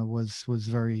was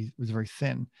very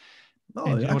thin.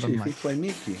 Oh, it actually feels quite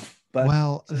milky. But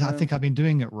well, I think I've been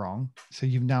doing it wrong. So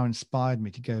you've now inspired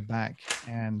me to go back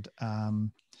and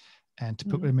to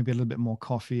put maybe a little bit more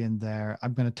coffee in there.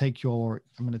 I'm going to take your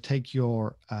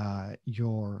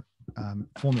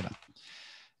formula.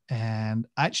 And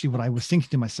actually, what I was thinking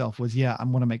to myself was,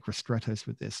 I'm going to make ristrettos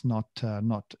with this, not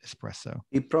espresso.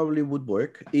 It probably would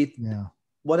work.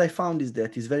 What I found is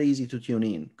that it's very easy to tune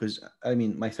in, because I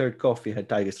mean, my third coffee had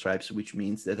tiger stripes, which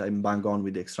means that I'm bang on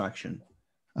with the extraction,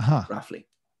 roughly.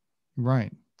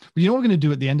 Right. But you know what we're going to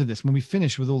do at the end of this, when we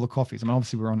finish with all the coffees? I mean,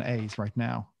 obviously we're on A's right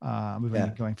now. We've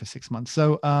been going for 6 months.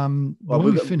 So when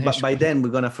we finish, but by then we're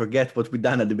going to forget what we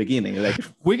done at the beginning. Like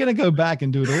we're going to go back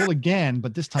and do it all again,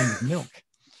 but this time with milk.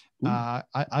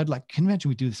 I'd like, can you imagine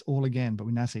we do this all again? But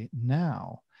we now say,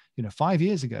 5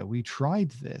 years ago, we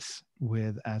tried this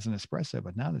as an espresso,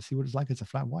 but now let's see what it's like as a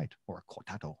flat white or a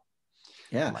cortado.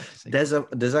 Yeah,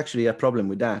 there's actually a problem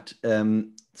with that.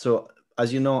 So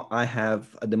as you know, I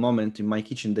have at the moment in my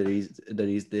kitchen, there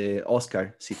is the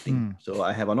Oscar sitting. So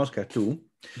I have an Oscar too.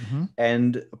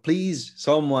 And please,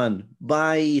 someone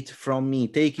buy it from me,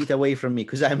 take it away from me,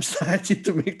 because I'm starting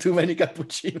to make too many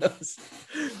cappuccinos.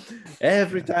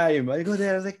 Every time I go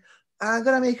there, I was like, I'm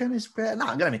gonna make an espresso. No,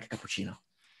 I'm gonna make a cappuccino,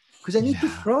 because I need to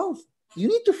froth. You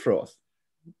need to froth.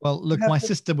 Well, look, my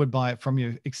sister would buy it from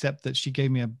you, except that she gave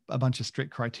me a bunch of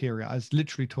strict criteria. I was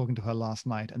literally talking to her last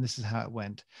night, and this is how it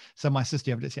went. So my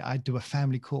sister, I do a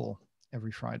family call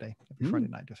every Friday. Friday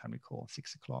night, do a family call,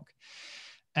 6:00.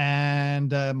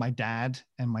 And my dad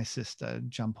and my sister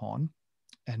jump on,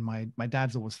 and my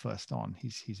dad's always first on.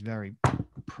 He's very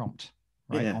prompt,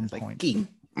 right, on point.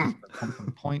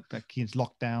 On point, but he's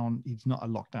locked down. He's not a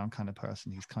lockdown kind of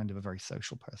person. He's kind of a very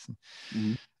social person.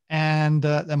 And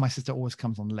then my sister always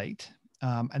comes on late,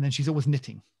 and then she's always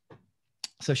knitting.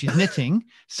 So she's knitting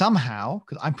somehow,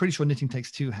 because I'm pretty sure knitting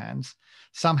takes 2 hands.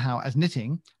 Somehow, as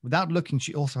knitting, without looking,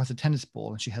 she also has a tennis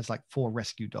ball, and she has like 4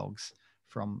 rescue dogs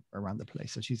from around the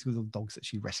place. So she's with the dogs that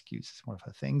she rescues. It's one of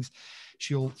her things.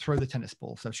 She'll throw the tennis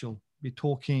ball. So she'll be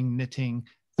talking, knitting,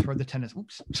 throw the tennis.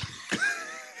 Oops.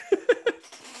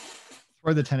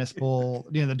 Throw the tennis ball,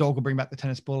 the dog will bring back the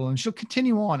tennis ball and she'll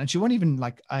continue on, and she won't even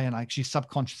she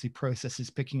subconsciously processes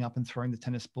picking up and throwing the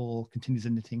tennis ball, continues the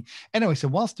knitting. Anyway, so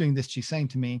whilst doing this, she's saying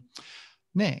to me,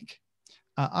 Nick,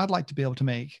 I'd like to be able to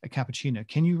make a cappuccino.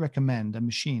 Can you recommend a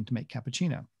machine to make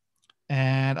cappuccino?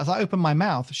 And as I opened my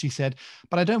mouth, she said,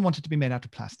 but I don't want it to be made out of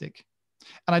plastic.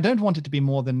 And I don't want it to be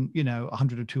more than,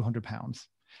 100 or 200 pounds.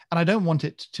 And I don't want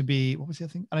it to be, what was the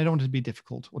other thing? And I don't want it to be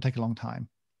difficult or take a long time.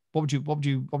 What would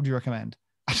you recommend?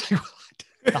 I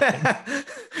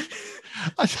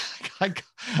was like,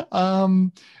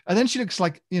 and then she looks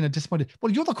like, disappointed.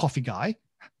 Well, you're the coffee guy.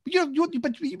 You're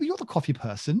the coffee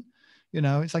person.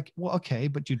 It's like, well, okay,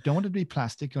 but you don't want it to be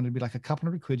plastic. You want it to be like a couple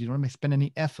hundred quid. You don't want to spend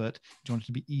any effort. You want it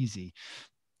to be easy.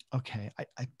 Okay.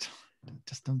 I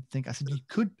just don't think. I said, you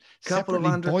could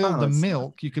separately boil the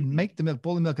milk. You could make the milk,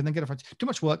 boil the milk, and then get it fried. Too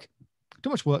much work.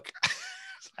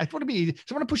 I want to be easy.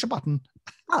 So I want to push a button.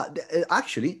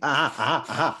 Actually,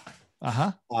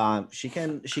 she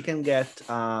can get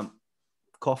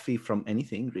coffee from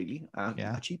anything, really.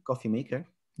 A cheap coffee maker.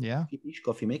 Yeah. Cheap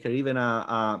coffee maker, even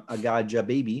a Gaggia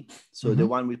baby. So the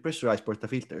one with pressurized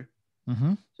portafilter.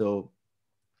 So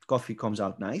coffee comes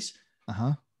out nice.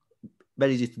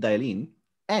 Very easy to dial in.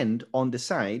 And on the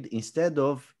side, instead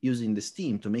of using the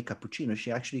steam to make cappuccino,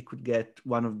 she actually could get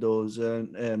one of those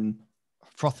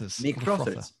frothers.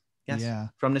 Frothers. Yes. Yeah.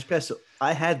 From Nespresso.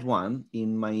 I had one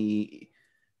in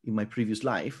my previous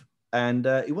life, and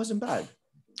it wasn't bad.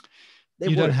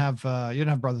 You don't have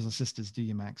brothers or sisters, do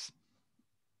you, Max?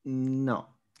 No.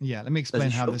 Yeah. Let me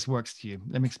explain how this works to you.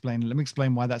 Let me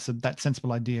explain why that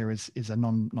sensible idea is a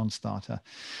non-starter.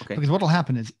 Okay. Because what will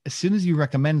happen is, as soon as you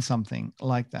recommend something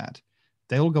like that,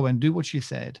 they'll go and do what you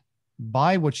said,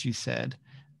 buy what you said,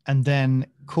 and then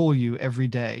call you every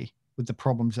day with the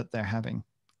problems that they're having.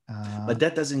 But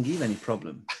that doesn't give any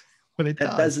problem. Well, it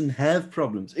doesn't have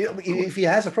problems. If he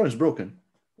has a problem, it's broken.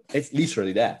 It's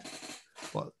literally that.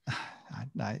 Well,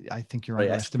 I think you're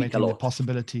underestimating the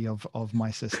possibility of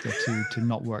my sister to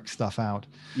not work stuff out.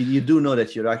 You do know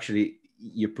that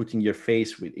you're putting your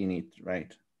face in it,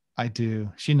 right? I do.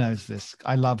 She knows this.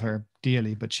 I love her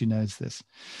dearly, but she knows this.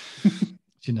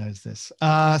 She knows this.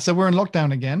 So we're in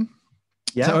lockdown again.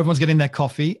 Yeah. So everyone's getting their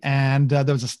coffee, and there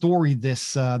was a story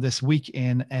this week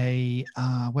in a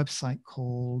website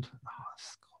called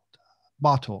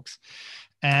Bar Talks,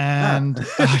 and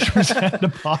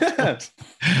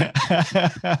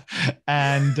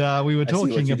and we were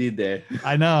talking. I see what you did there.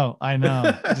 I know.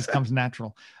 It just comes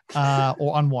natural,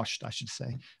 or unwashed, I should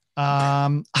say.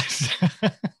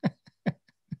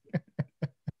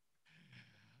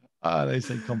 They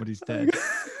say comedy's dead.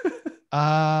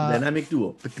 Dynamic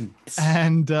duo.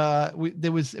 And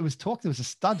there was a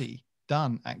study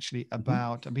done actually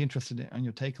about, I'd be interested in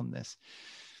your take on this,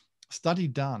 study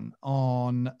done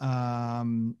on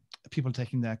people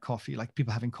taking their coffee, like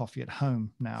people having coffee at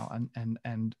home now,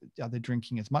 and are they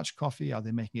drinking as much coffee? Are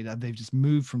they've just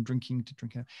moved from drinking to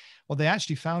drinking? What they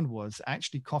actually found was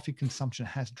coffee consumption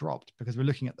has dropped, because we're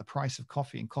looking at the price of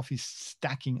coffee, and coffee's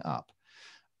stacking up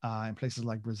in places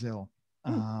like Brazil.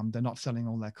 They're not selling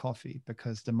all their coffee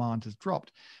because demand has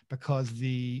dropped, because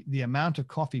the amount of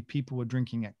coffee people were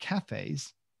drinking at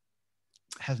cafes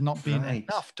has not been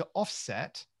enough to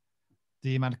offset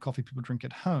the amount of coffee people drink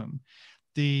at home.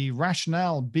 The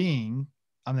rationale being,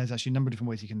 and there's actually a number of different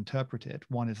ways you can interpret it.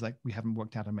 One is like, we haven't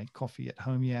worked out how to make coffee at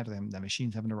home yet. Their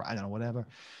machines haven't arrived, I don't know, whatever.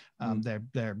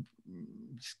 They're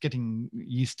getting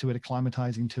used to it,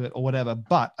 acclimatizing to it, or whatever.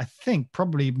 But I think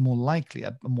probably a more likely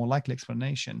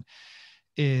explanation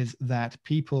is that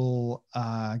people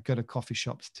go to coffee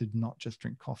shops to not just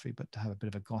drink coffee, but to have a bit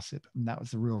of a gossip. And that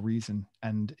was the real reason.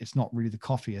 And it's not really the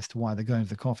coffee as to why they're going to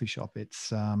the coffee shop. It's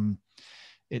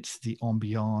the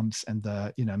ambiance and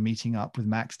the, meeting up with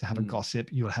Max to have a gossip.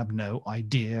 You'll have no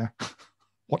idea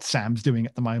what Sam's doing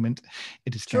at the moment.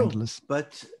 It is scandalous. True,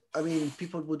 but I mean,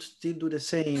 people would still do the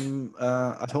same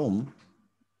at home.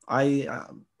 I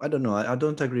don't know. I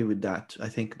don't agree with that. I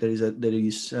think there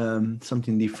is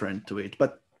something different to it.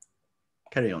 But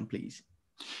carry on, please.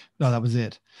 No, that was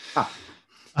it. What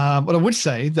I would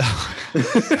say that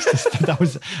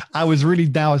I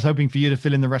was hoping for you to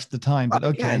fill in the rest of the time. But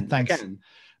okay, thanks.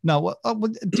 No,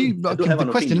 the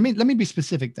question. Let me be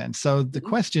specific then. So the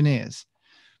question is,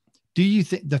 do you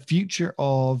think the future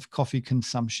of coffee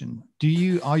consumption?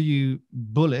 Are you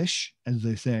bullish, as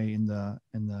they say in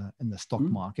the stock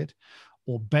market,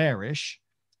 or bearish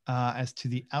as to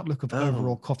the outlook of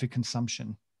overall coffee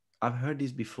consumption? I've heard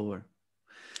this before.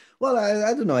 Well,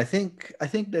 I don't know. I think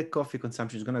the coffee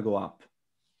consumption is gonna go up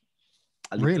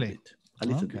a little Really? bit, a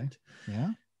little Okay. bit,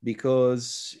 Yeah.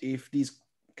 because if this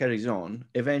carries on,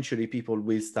 eventually people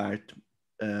will start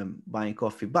buying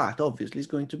coffee. But obviously,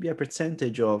 it's going to be a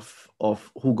percentage of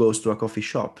who goes to a coffee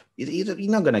shop.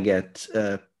 You're not gonna get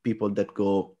people that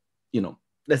go.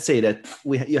 Let's say that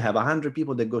you have 100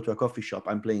 people that go to a coffee shop.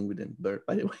 I'm playing with them,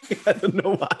 by the way. I don't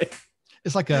know why.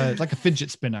 It's like a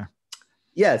fidget spinner.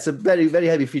 Yeah, it's a very, very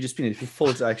heavy fidget spinner. If it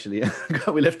falls, actually,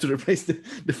 we'll have to replace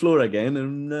the floor again.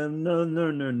 And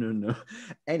no.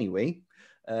 Anyway,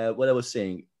 what I was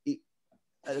saying,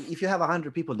 if you have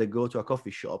 100 people that go to a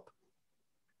coffee shop,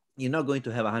 you're not going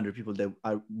to have 100 people that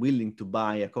are willing to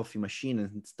buy a coffee machine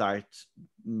and start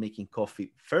making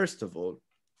coffee, first of all,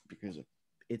 because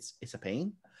it's a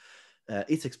pain.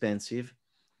 It's expensive.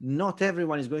 Not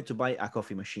everyone is going to buy a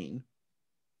coffee machine,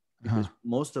 because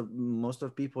most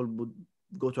of people would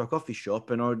go to a coffee shop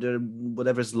and order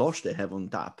whatever slosh they have on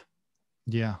tap.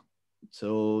 Yeah.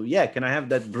 So yeah, can I have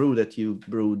that brew that you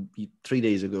brewed 3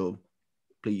 days ago,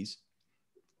 please?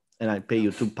 And I pay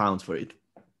you £2 for it.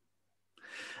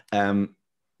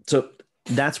 So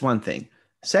that's one thing.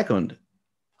 Second,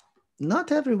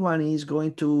 not everyone is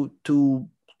going to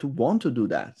want to do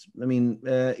that. I mean,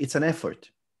 it's an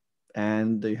effort,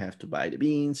 and you have to buy the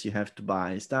beans, you have to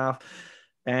buy stuff.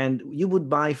 And you would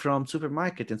buy from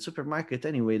supermarket, and supermarket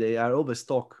anyway, they are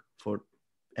overstock for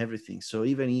everything. So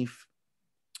even if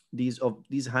these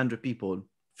 100 people,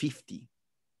 50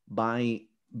 buy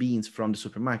beans from the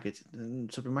supermarket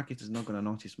is not going to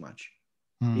notice much.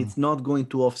 It's not going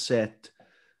to offset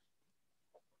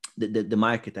the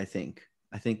market. I think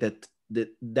that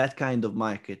that kind of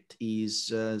market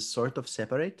is sort of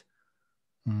separate.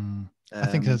 I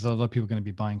think there's a lot of people going to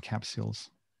be buying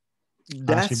capsules. I'm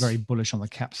actually very bullish on the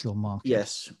capsule market.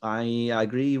 Yes, I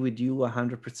agree with you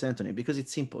 100% on it, because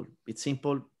it's simple. It's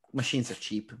simple. Machines are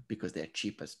cheap because they're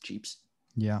cheap as cheaps.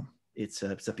 Yeah. It's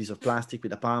a piece of plastic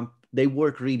with a pump. They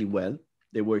work really well.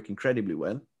 They work incredibly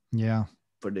well. Yeah.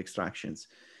 For the extractions.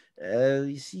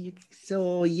 You see,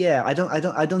 so yeah, I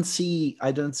don't see,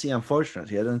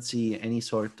 unfortunately, I don't see any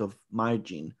sort of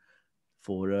margin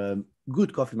for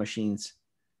good coffee machines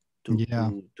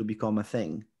to become a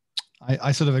thing.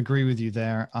 I sort of agree with you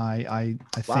there. I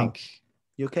think.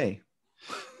 You okay?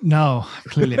 No,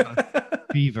 clearly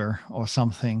fever or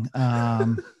something.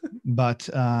 But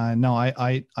no,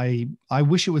 I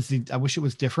wish it was I wish it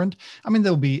was different. I mean,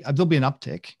 there'll be an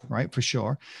uptick, right, for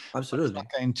sure. Absolutely.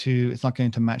 It's not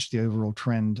going to match the overall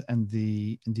trend and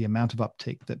the amount of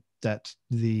uptick that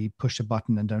the push a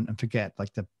button and forget, like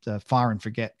the fire and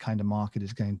forget kind of market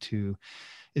is going to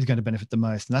benefit the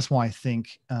most. And that's why I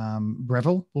think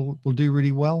Breville will do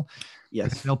really well.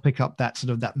 Yes. They'll pick up that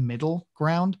sort of that middle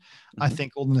ground. I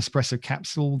think all the Nespresso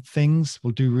capsule things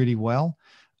will do really well.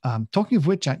 Talking of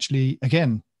which, actually,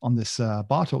 again, on this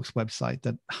Bar Talks website,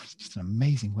 it's just an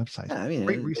amazing website. Yeah, I mean,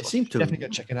 great resource. Definitely go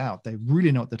check it out. They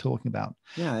really know what they're talking about.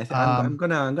 Yeah, I'm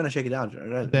gonna check it out.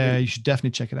 You should definitely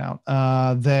check it out.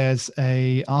 There's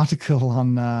a article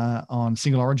on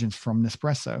single origins from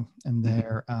Nespresso, and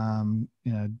they're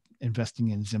investing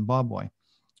in Zimbabwe.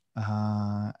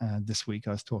 This week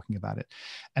I was talking about it,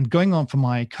 and going on for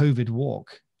my COVID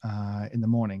walk in the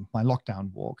morning, my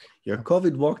lockdown walk. Your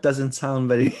COVID walk doesn't sound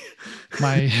very.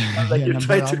 Let me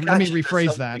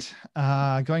rephrase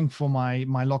that. Going for my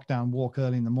lockdown walk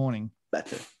early in the morning.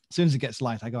 Better. As soon as it gets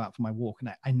light, I go out for my walk,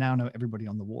 and I now know everybody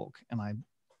on the walk, and I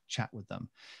chat with them.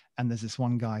 And there's this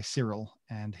one guy, Cyril,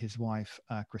 and his wife,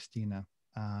 Christina.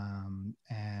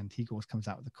 And he always comes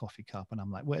out with a coffee cup, and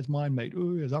I'm like, "Where's mine, mate?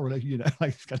 Oh, is that related?"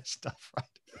 Like this kind of stuff, right?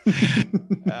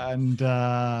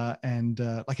 and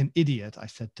like an idiot, I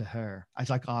said to her, I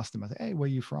asked him, I said, "Hey, where are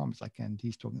you from?" It's like, and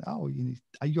he's talking, "Oh,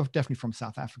 you're definitely from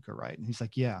South Africa, right?" And he's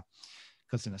like, "Yeah,"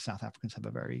 because South Africans have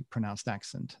a very pronounced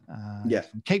accent. Yeah.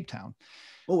 From Cape Town.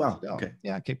 Oh wow. Okay.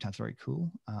 Yeah, Cape Town's very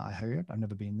cool. I heard. I've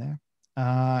never been there.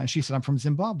 And she said, "I'm from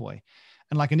Zimbabwe."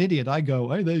 And like an idiot, I go,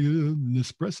 "Hey,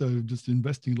 Nespresso just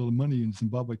investing a lot of money in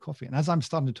Zimbabwe coffee." And as I'm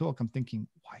starting to talk, I'm thinking,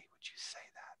 why would you say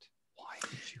that? Why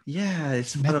would you? Yeah,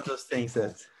 it's one of those things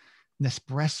that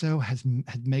Nespresso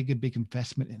had made a big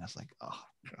investment in. I was like, oh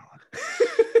God.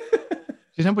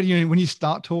 But when you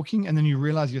start talking and then you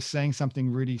realize you're saying something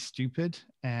really stupid,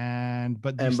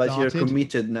 but you're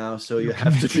committed now, so you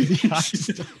have to be.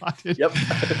 Yep.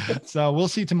 So we'll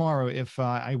see tomorrow if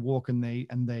I walk and they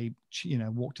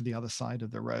walk to the other side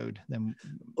of the road. Then,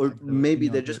 or maybe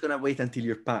they're just gonna wait until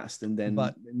you're past and then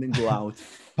go out.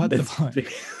 But the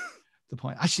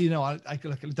point, actually,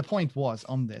 the point was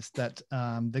on this that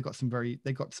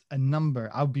they got a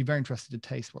number. I would be very interested to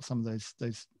taste what some of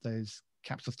those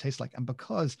capsules taste like. And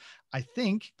because I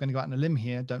think, I'm going to go out on a limb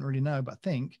here, don't really know, but I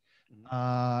think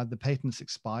the patent's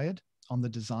expired on the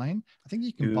design. I think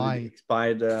you can buy.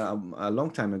 Expired a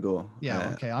long time ago.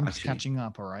 Yeah. Okay. I'm just catching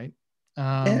up. All right.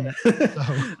 Yeah.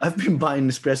 So I've been buying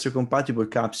espresso compatible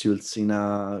capsules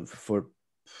for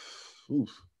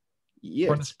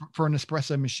years. For an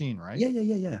espresso machine, right?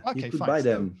 Yeah. Okay, you could fine. buy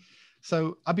them.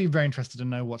 So I'd be very interested to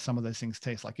know what some of those things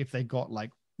taste like. If they got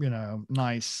like,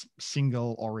 nice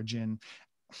single origin.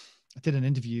 I did an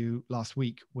interview last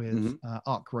week with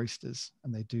Arc Roasters,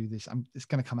 and they do this. It's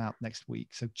going to come out next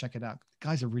week, so check it out. The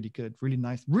guys are really good, really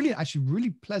nice, really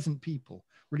pleasant people,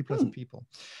 people.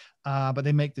 But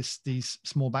they make these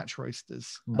small batch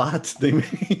roasters. But they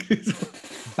make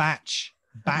batch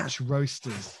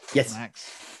roasters. Yes,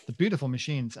 Max, the beautiful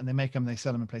machines, and they make them. They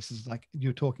sell them in places like you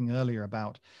were talking earlier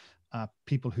about.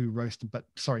 People who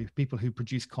people who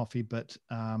produce coffee, but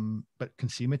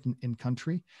consume it in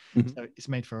country. So it's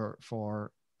made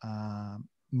for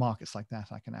markets like that,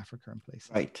 like in Africa and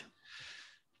places. Right.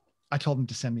 I told them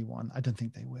to send me one. I don't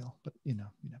think they will, but you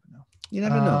never know. You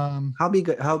never know. How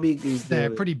big is they're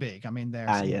pretty big. I mean, they're.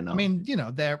 No. I mean,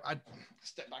 they're.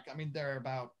 Step back. I mean, they're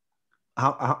about.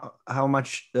 How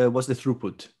much was the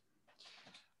throughput?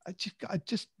 I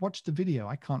just watched the video.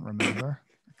 I can't remember.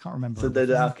 So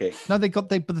they're okay. No, but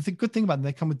the good thing about them,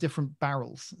 they come with different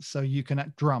barrels, so you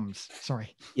can drums.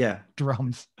 Sorry. Yeah.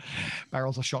 Drums.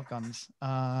 Barrels are shotguns.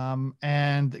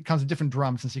 And it comes with different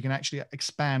drums, and so you can actually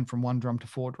expand from 1 drum to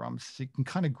 4 drums. So you can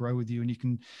kind of grow with you, and you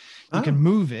can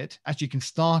move it. Actually, you can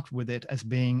start with it as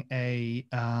being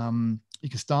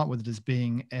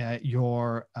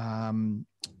your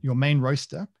main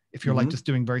roaster. If you're like just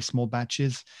doing very small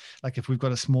batches, like if we've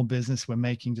got a small business, we're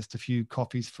making just a few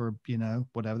coffees for,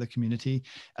 whatever the community,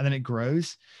 and then it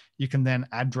grows, you can then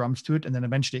add drums to it. And then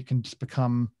eventually it can just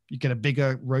you get a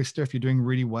bigger roaster if you're doing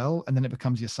really well. And then it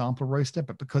becomes your sample roaster.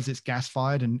 But because it's gas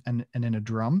fired and in a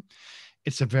drum,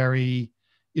 it's a very,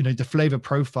 the flavor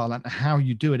profile and how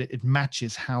you do it, it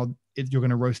matches how you're going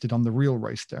to roast it on the real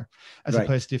roaster, as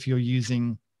opposed to if you're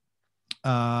using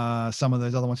some of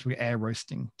those other ones with air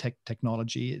roasting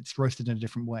technology. It's roasted in a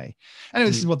different way.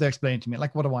 Anyway, this is what they're explaining to me.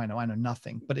 Like, what do I know? I know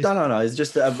nothing. But no. It's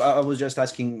just I was just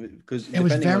asking because it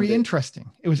was very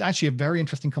interesting. It was actually a very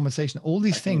interesting conversation. All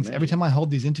these things. Every time I hold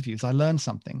these interviews, I learn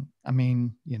something. I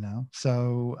mean,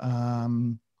 so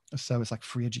it's like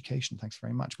free education. Thanks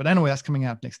very much. But anyway, that's coming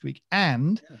out next week,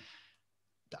 and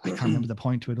I can't remember the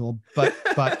point to it all, but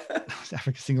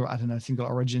Africa single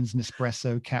origins,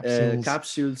 Nespresso capsules.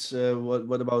 Capsules.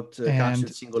 What about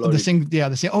capsules single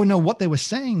origin? Oh no, what they were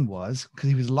saying was, because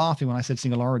he was laughing when I said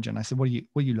single origin. I said, "What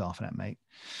are you laughing at, mate?"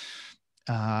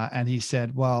 And he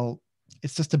said, "Well,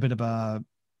 it's just a bit of a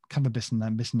kind of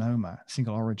a misnomer,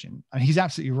 single origin." And he's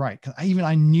absolutely right. Because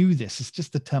I knew this. It's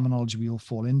just the terminology we all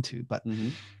fall into. But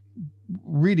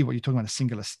really, what you're talking about is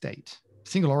single estate.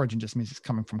 Single origin just means it's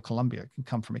coming from Colombia. It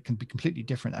can be completely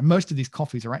different. And most of these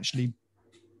coffees are actually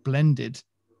blended.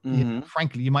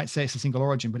 Frankly, you might say it's a single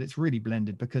origin, but it's really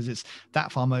blended because it's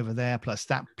that farm over there, plus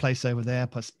that place over there,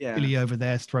 plus Billy over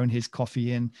there has thrown his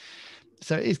coffee in.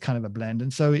 So it is kind of a blend.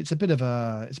 And so it's a bit of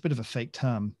a fake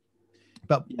term,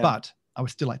 but I would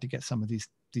still like to get some of these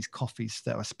coffees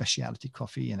that are specialty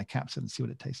coffee in a capsule and see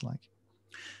what it tastes like.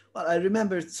 Well, I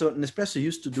remember, so Nespresso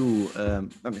used to do,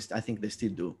 I think they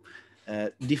still do,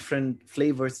 different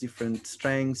flavors, different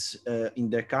strengths in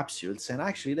their capsules. And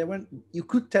actually you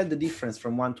could tell the difference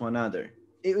from one to another.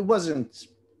 It wasn't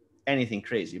anything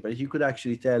crazy, but you could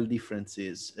actually tell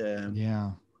differences.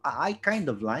 I kind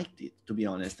of liked it, to be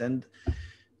honest. And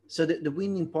so the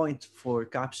winning point for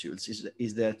capsules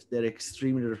is that they're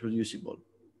extremely reproducible.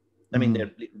 I mean,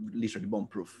 they're literally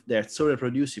bomb-proof. They're so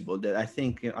reproducible that I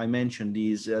think I mentioned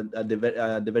these at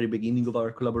the very beginning of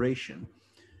our collaboration.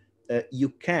 You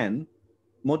can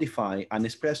modify an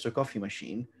espresso coffee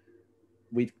machine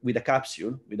with a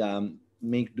capsule, with a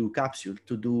make-do capsule,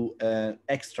 to do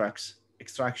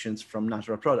extractions from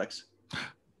natural products.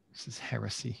 This is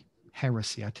heresy,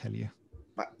 I tell you.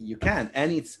 But you can, and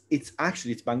it's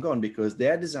bang on, because they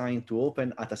are designed to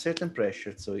open at a certain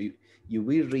pressure, so you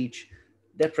will reach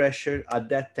that pressure at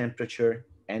that temperature,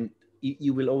 and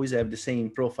you will always have the same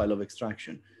profile of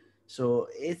extraction. So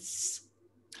it's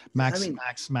Max,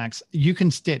 you can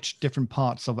stitch different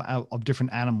parts of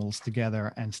different animals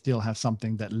together and still have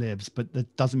something that lives, but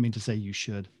that doesn't mean to say you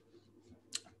should.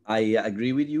 I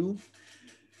agree with you,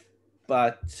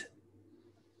 but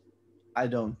I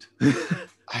don't.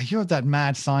 You're that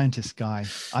mad scientist guy.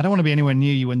 I don't want to be anywhere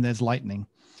near you when there's lightning.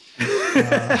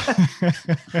 I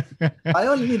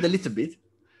only need a little bit.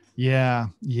 Yeah,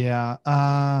 yeah.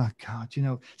 God,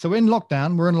 so we're in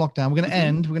lockdown. We're in lockdown. We're gonna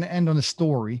end. We're gonna end on a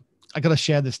story. I gotta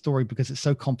share this story because it's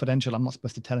so confidential. I'm not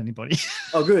supposed to tell anybody.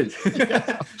 Oh, good. So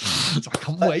I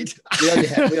can't wait. We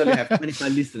only have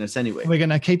 25 listeners anyway. We're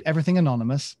gonna keep everything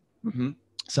anonymous. Mm-hmm.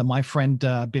 So my friend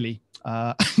Billy.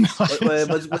 What's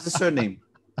the surname?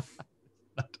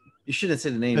 You shouldn't say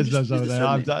the name. There's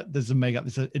the there's a makeup.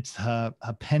 It's her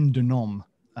pen de nom.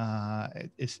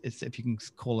 It's if you can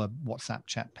call a WhatsApp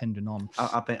chat pen de nom.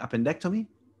 Appendectomy?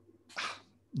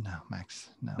 No, Max.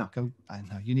 No. No. Go. I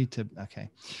know you need to. Okay.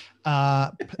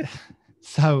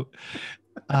 So,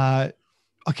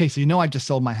 okay. So I just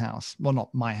sold my house. Well,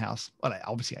 not my house. Well,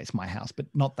 obviously it's my house, but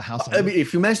not the house. I mean,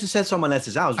 if you managed to sell someone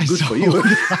else's house, good for you.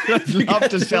 I'd love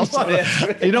to sell someone.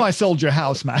 I sold your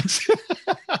house, Max.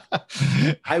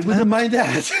 I wouldn't mind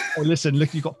that. Oh, listen,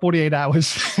 look, you've got 48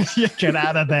 hours. You get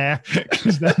out of there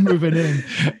because they're moving in.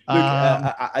 Look,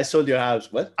 I sold your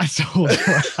house. What? I sold your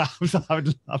house. I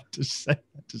would love to say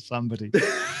that to somebody.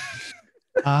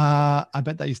 I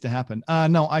bet that used to happen.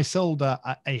 No, I sold a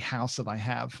house that I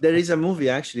have. There is a movie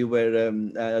actually where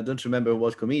I don't remember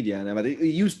what comedian, but it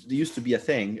used to be a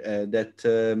thing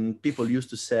that people used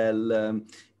to sell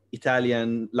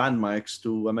Italian landmarks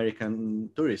to American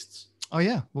tourists. Oh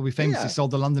yeah, well we famously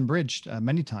sold the London Bridge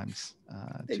many times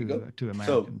to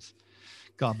Americans. So,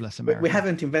 God bless America. We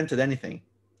haven't invented anything.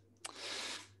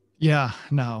 Yeah,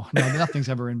 no, nothing's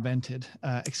ever invented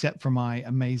except for my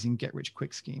amazing get rich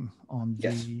quick scheme on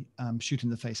the shoot in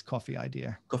the face coffee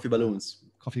idea. Coffee balloons.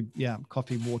 Coffee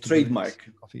water. Trademark.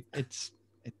 Balloons, coffee. It's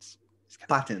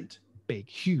patent. Big,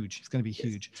 huge. It's going to be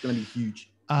huge. It's going to be huge.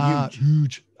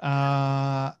 Huge.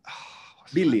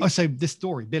 Billy. Oh, so this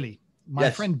story, Billy.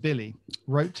 My friend Billy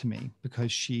wrote to me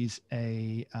because she's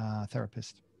a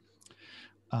therapist.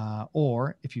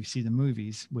 Or if you see the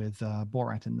movies with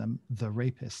Borat in them, The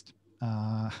Rapist.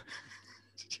 Oh.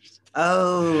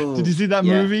 Did you see that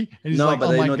movie? And he's no,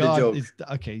 but I know the joke.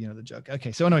 Okay, you know the joke.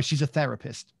 Okay, so anyway, she's a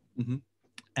therapist. Mm-hmm.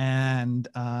 And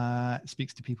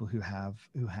speaks to people who have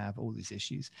all these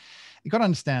issues. You got to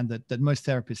understand that most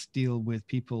therapists deal with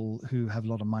people who have a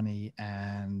lot of money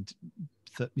and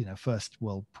first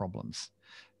world problems.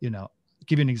 Give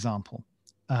you an example.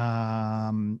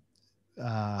 Husband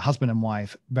and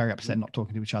wife very upset not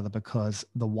talking to each other because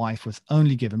the wife was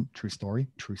only given true story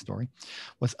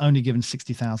was only given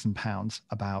 £60,000,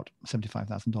 about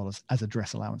 $75,000 as a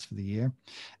dress allowance for the year,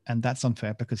 and that's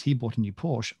unfair because he bought a new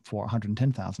Porsche for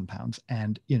 £110,000,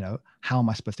 and how am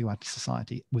I supposed to go out to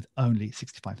society with only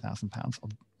 £65,000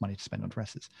 of money to spend on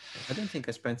dresses? I don't think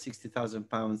I spent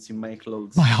 £60,000 in my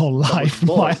clothes my whole life.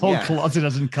 My whole closet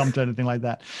doesn't come to anything like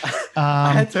that.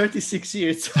 I had 36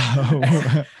 years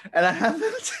and I haven't.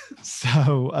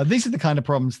 So these are the kind of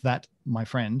problems that my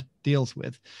friend deals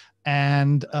with,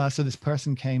 and so this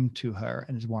person came to her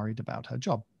and is worried about her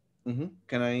job. Mm-hmm.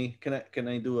 Can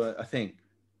I do a thing?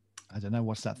 I don't know,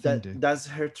 what's that thing do? Does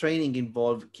her training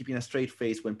involve keeping a straight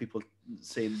face when people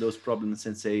say those problems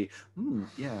and say,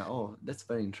 that's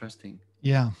very interesting?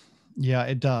 Yeah,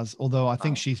 it does. Although I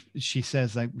think she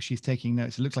says that she's taking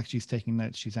notes. It looks like she's taking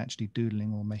notes. She's actually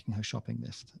doodling or making her shopping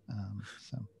list.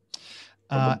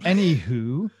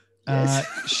 Anywho,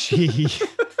 she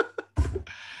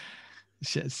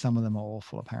some of them are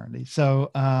awful apparently. So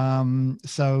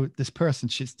this person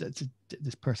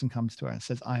comes to her and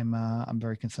says, I'm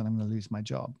very concerned I'm going to lose my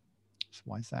job. So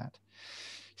why is that?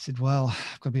 She said, well,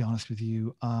 I've got to be honest with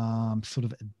you. I'm sort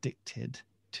of addicted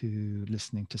to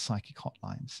listening to psychic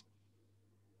hotlines.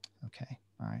 Okay.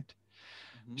 All right.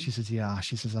 Mm-hmm. She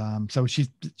says, so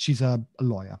she's a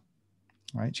lawyer,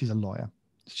 right? She's a lawyer.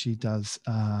 She does,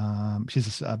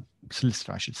 she's a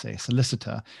solicitor, I should say, a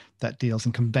solicitor that deals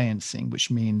in conveyancing, which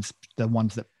means the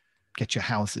ones that get your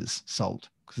houses sold.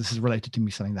 Because this is related to me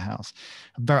selling the house.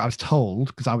 I was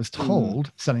told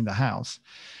selling the house,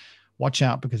 watch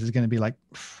out because there's going to be like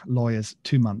lawyers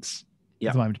 2 months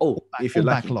at the moment. Oh, if you're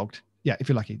lucky. Backlogged. Yeah, if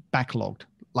you're lucky, backlogged,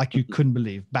 like you couldn't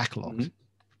believe, backlogged.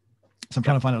 Mm-hmm. So I'm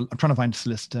trying to find a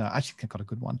solicitor. I think I got a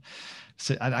good one.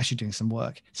 So I'm actually doing some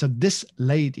work. So this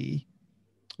lady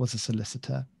was a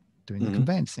solicitor doing the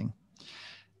conveyancing.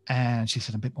 And she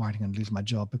said, I'm a bit worried I'm going to lose my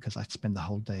job because I spend the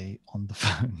whole day on the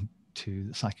phone to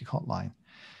the psychic hotline.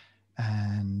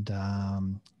 And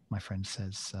my friend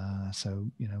says,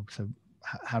 so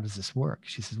how does this work?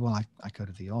 She says, well, I go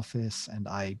to the office and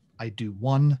I do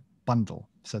one bundle.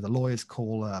 So the lawyers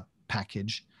call a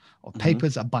package of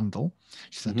papers a bundle.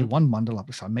 She said, I do one bundle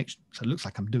up, so it looks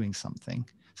like I'm doing something.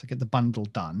 So I get the bundle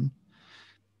done,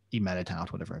 email it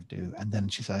out, whatever I do. And then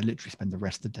she said, I literally spend the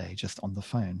rest of the day just on the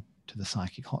phone to the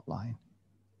psychic hotline.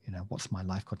 You know, what's my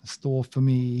life got in store for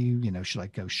me? You know, should I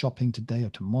go shopping today or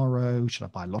tomorrow? Should I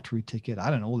buy a lottery ticket? I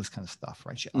don't know, all this kind of stuff,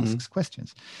 right? She asks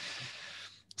questions.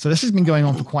 So this has been going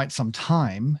on for quite some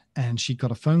time. And she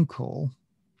got a phone call,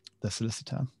 the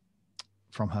solicitor,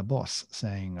 from her boss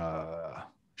saying,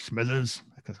 Smithers,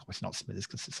 because it's not Smithers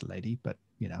because it's a lady, but,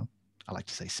 you know, I like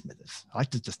to say Smithers. I like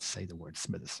to just say the word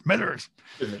Smithers. Smithers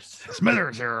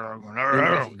here.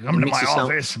 Come to my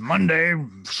office Monday,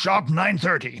 sharp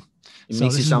 9:30. It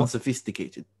makes you sound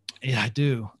sophisticated. Yeah, I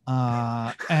do.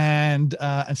 And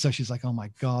so she's like, oh my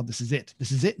God, this is it.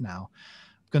 This is it now.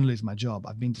 I'm going to lose my job.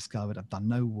 I've been discovered. I've done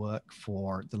no work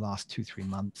for the last 2-3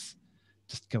 months.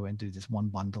 Just go and do this one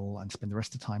bundle and spend the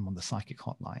rest of the time on the psychic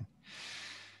hotline.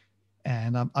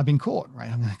 And I've been caught, right?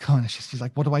 I'm going to go, and she's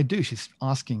like, what do I do? She's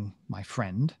asking my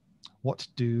friend, what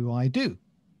do I do?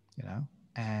 You know,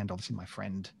 and obviously my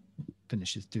friend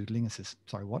finishes doodling and says,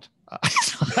 sorry, what?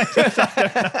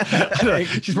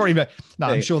 She's probably, no,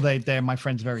 I'm sure they're my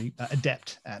friend's very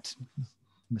adept at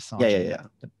massaging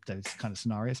those kind of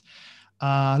scenarios.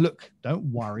 Look, don't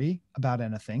worry about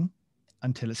anything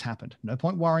until it's happened. No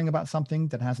point worrying about something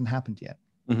that hasn't happened yet.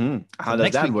 How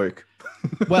does that work?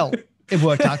 Well, it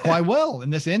worked out quite well in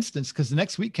this instance, because the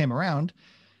next week came around,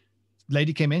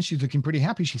 lady came in, she was looking pretty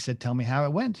happy. She said, tell me how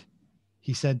it went.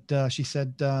 She said,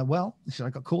 well, I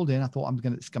got called in. I thought I'm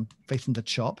facing the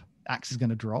chop. Axe is going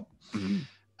to drop.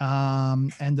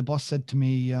 And the boss said to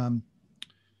me,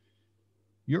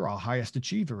 you're our highest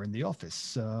achiever in the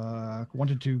office.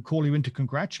 Wanted to call you in to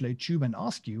congratulate you and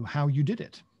ask you how you did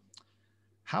it.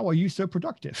 How are you so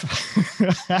productive?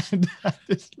 And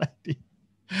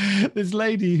this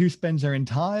lady who spends her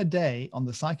entire day on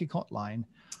the psychic hotline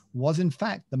was in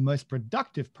fact the most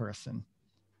productive person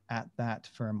at that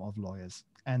firm of lawyers.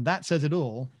 And that says it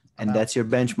all. And that's your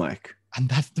benchmark. And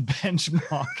that's the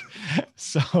benchmark.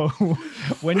 So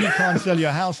when you can't sell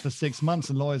your house for 6 months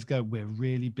and lawyers go, we're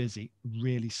really busy,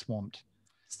 really swamped.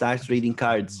 Start reading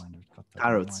cards,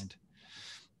 tarots.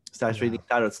 Start reading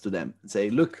tarots to them and say,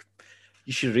 look,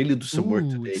 you should really do some work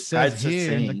today. It says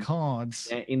here in the cards.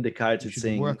 Yeah, in the cards, it's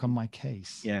saying work on my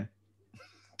case. Yeah.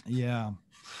 Yeah.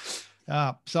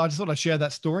 So I just thought I'd share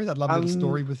that story, that lovely little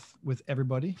story with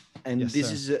everybody. And yes,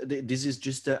 this is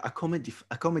just a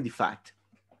comedy fact.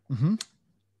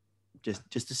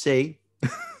 Just to say.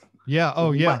 Yeah.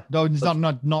 Oh yeah. No, it's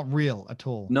not real at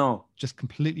all. No. Just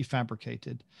completely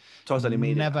fabricated. Totally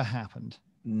made. Never happened.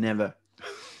 Never.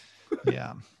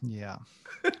 Yeah.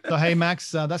 So hey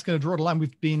Max, that's going to draw the line.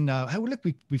 We've been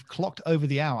we've clocked over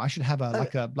the hour. I should have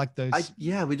like those.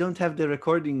 We don't have the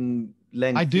recording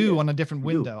length. I do on a different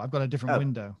window. I've got a different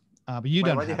window, but you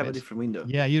don't. Why do you have a different window?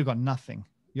 Yeah, you've got nothing.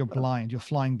 You're blind. You're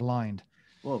flying blind.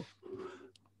 Whoa.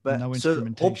 But no so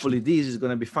hopefully this is going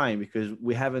to be fine, because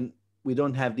we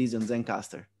don't have these on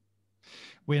Zencaster.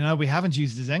 We haven't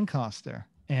used the Zencaster,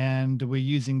 and we're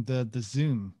using the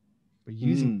Zoom. We're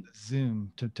using the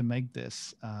Zoom to make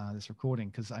this recording,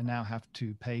 because I now have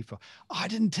to pay for. Oh, I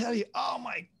didn't tell you. Oh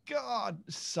my God,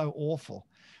 it's so awful.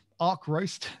 Arc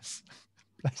Roasters,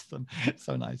 bless them,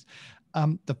 so nice.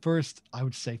 The first, I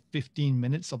would say, 15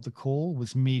 minutes of the call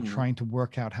was me trying to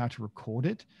work out how to record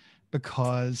it,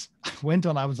 because I went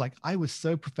on. I was like, I was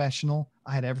so professional.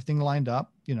 I had everything lined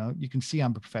up. You know, you can see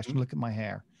I'm a professional. Look at my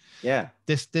hair. Yeah.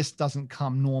 This doesn't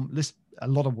come normal. This a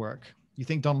lot of work. You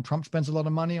think Donald Trump spends a lot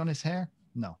of money on his hair?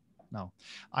 No.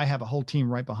 I have a whole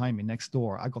team right behind me next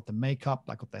door. I got the makeup,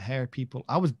 I got the hair people.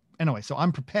 So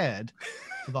I'm prepared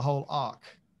for the whole ARC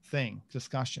thing,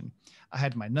 discussion. I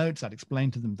had my notes. I'd explain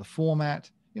to them the format,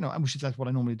 which is that's what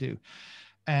I normally do.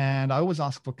 And I always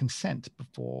ask for consent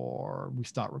before we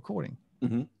start recording.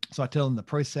 So I tell them the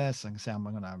process. I can say, I'm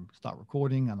going to start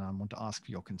recording and I want to ask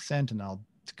for your consent, and I'll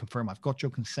confirm I've got your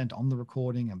consent on the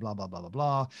recording and blah, blah, blah, blah,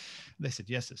 blah. They said,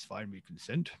 yes, it's fine. We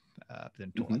consent.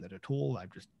 Didn't talk like that at all.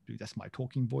 That's my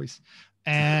talking voice.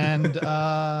 And then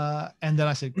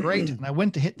I said, great. And I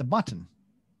went to hit the button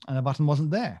and the button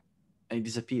wasn't there. And it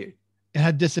disappeared. It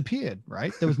had disappeared,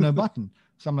 right? There was no button.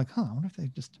 So I'm like, I wonder if they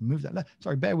just moved that.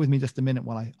 Sorry, bear with me just a minute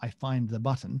while I find the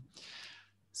button.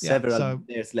 Several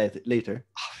years later.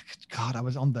 Oh, God, I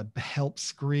was on the help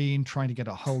screen trying to get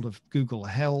a hold of Google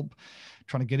Help,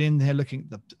 trying to get in there, looking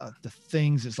at the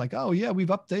things. It's like, oh yeah, we've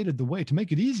updated the way to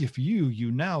make it easier for you.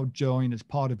 You now join as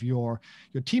part of your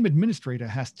team administrator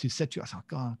has to set you. I thought,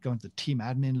 God, go into the team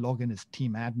admin, log in as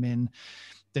team admin.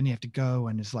 Then you have to go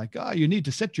and it's like, you need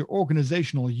to set your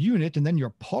organizational unit and then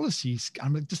your policies.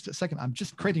 I'm like, just a second, I'm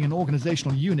just creating an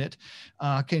organizational unit.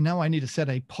 Okay, now I need to set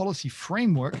a policy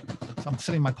framework. So I'm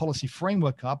setting my policy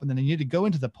framework up, and then I need to go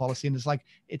into the policy, and it's like,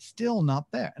 it's still not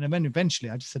there. And then eventually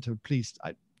I just said to her, please,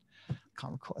 I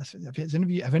can't recall.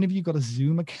 Have any of you got a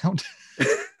Zoom account?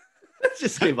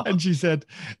 Just gave up. And she said,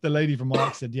 the lady from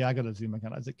Mark said, yeah, I got a Zoom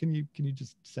account. I said, can you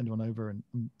just send one over? And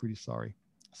I'm really sorry.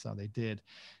 So they did.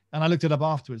 And I looked it up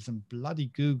afterwards, and bloody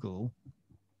Google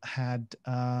had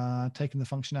taken the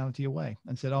functionality away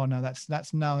and said, oh no,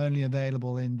 that's now only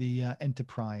available in the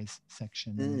enterprise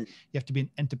section. You have to be an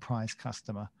enterprise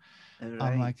customer. Right.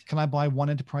 I'm like, can I buy one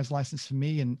enterprise license for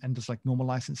me and just like normal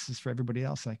licenses for everybody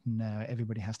else? Like, no,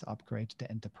 everybody has to upgrade to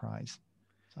enterprise.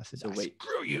 So I said, wait,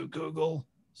 screw you, Google.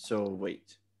 So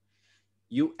wait,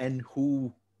 you and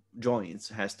who joins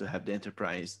has to have the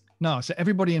enterprise? No, so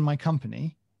everybody in my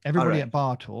company, everybody at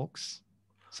Bar Talks.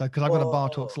 So because I've got a Bar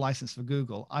Talks license for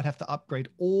Google, I'd have to upgrade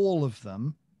all of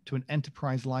them to an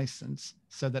enterprise license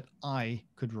so that I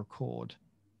could record,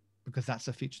 because that's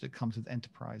a feature that comes with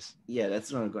enterprise. Yeah,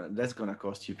 that's gonna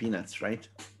cost you peanuts, right?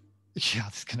 Yeah,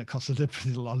 it's going to cost a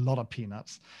lot of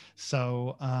peanuts.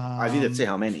 So I didn't say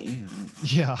how many.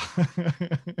 Yeah,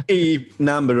 a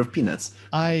number of peanuts.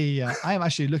 I am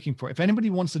actually looking for, if anybody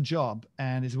wants a job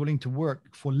and is willing to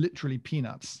work for literally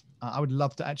peanuts, I would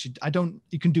love to actually.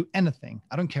 You can do anything.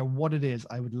 I don't care what it is.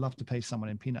 I would love to pay someone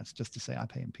in peanuts just to say I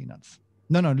pay him peanuts.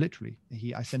 No, literally.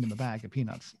 I send him a bag of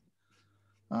peanuts.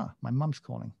 Ah, my mum's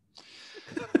calling.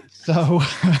 So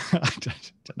I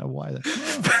don't know why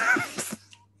that.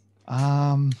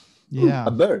 Yeah. Ooh,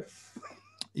 a bird.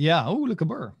 Yeah. Oh, look, a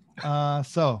bird.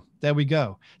 So there we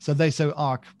go. So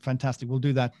Arc, fantastic. We'll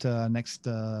do that next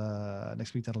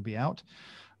week. That'll be out.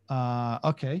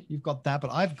 Okay, you've got that,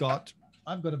 but I've got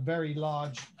a very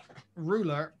large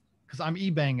ruler because I'm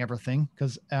eBaying everything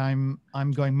because I'm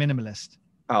going minimalist.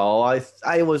 Oh,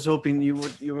 I was hoping you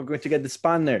were going to get the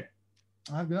spanner.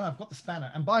 I've got the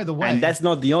spanner, and by the way, and that's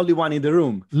not the only one in the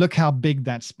room. Look how big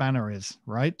that spanner is,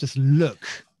 right? Just look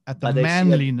at the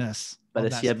manliness.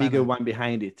 But I see a bigger one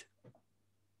behind it.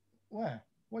 Where?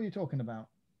 What are you talking about?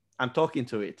 I'm talking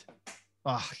to it.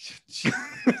 Oh,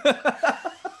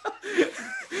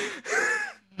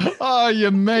 oh,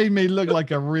 you made me look like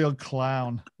a real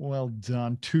clown. Well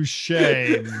done. Touche,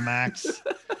 Max.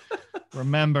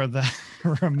 Remember that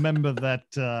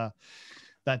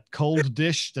that cold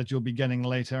dish that you'll be getting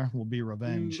later will be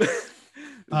revenge.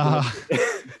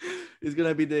 It's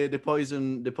gonna be the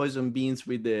poison beans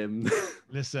with the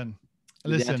listen.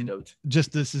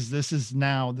 Just this is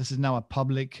now a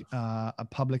public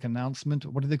announcement.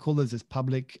 What do they call this? It's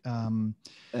public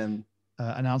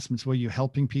announcements where you're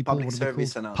helping people.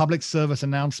 Public service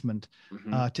announcement.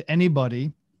 To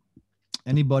anybody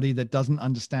that doesn't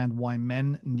understand why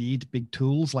men need big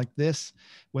tools like this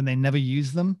when they never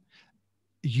use them.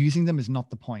 Using them is not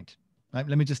the point. Right?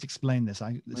 Let me just explain this.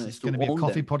 This is going to be a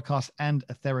coffee podcast and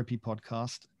a therapy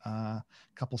podcast,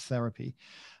 couples therapy.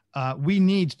 We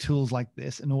need tools like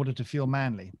this in order to feel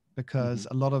manly, because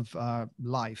a lot of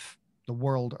life, the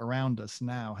world around us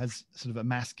now has sort of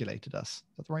emasculated us. Is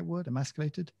that the right word?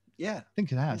 Emasculated? Yeah. I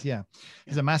think it has. Yeah.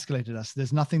 It's emasculated us.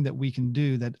 There's nothing that we can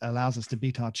do that allows us to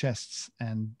beat our chests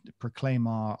and proclaim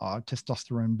our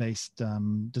testosterone-based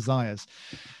desires.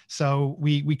 So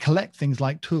we collect things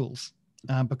like tools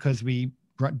because we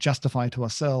justify to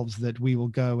ourselves that we will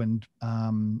go and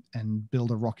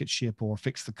build a rocket ship or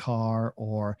fix the car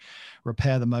or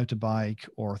repair the motorbike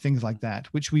or things like that,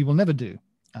 which we will never do.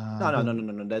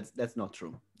 No. That's not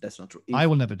true. That's not true. I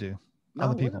will never do.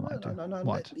 Other people might do.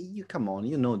 What? You come on,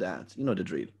 you know that. You know the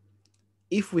drill.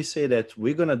 If we say that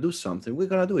we're gonna do something, we're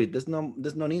gonna do it. There's no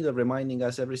need of reminding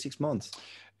us every 6 months.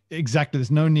 Exactly. There's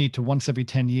no need to once every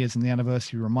 10 years in the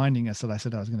anniversary reminding us that I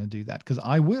said I was going to do that, because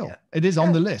I will. Yeah. It is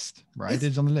on the list, right? It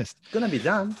is on the list. It's going to be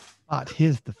done. But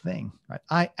here's the thing, right?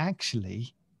 I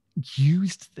actually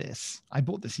used this. I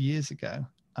bought this years ago,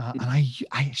 and I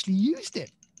actually used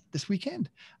it this weekend.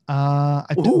 The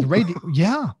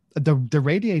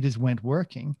radiators weren't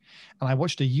working, and I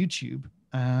watched a YouTube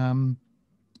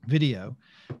video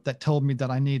that told me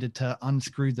that I needed to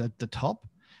unscrew the top.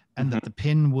 And that the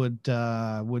pin would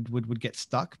get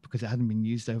stuck because it hadn't been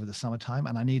used over the summertime,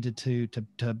 and I needed to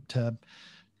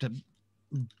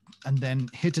and then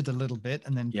hit it a little bit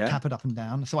and then tap it up and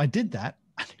down. So I did that,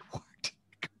 and it worked.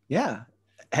 Yeah.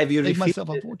 Have you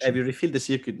refilled the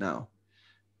circuit now?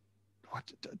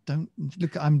 What? Don't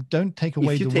look. Don't take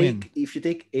away the wind. If you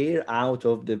take air out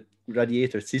of the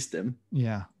radiator system,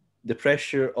 the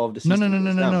pressure of the system.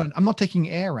 No. I'm not taking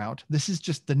air out. This is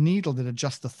just the needle that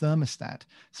adjusts the thermostat.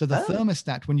 So the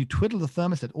thermostat, when you twiddle the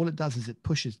thermostat, all it does is it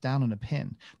pushes down on a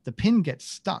pin. The pin gets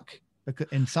stuck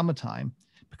in summertime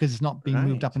because it's not being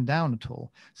moved up and down at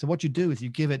all. So what you do is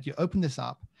you open this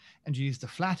up and you use the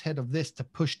flat head of this to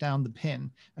push down the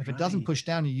pin. And if it doesn't push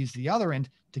down, you use the other end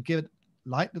to give it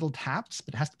light little taps,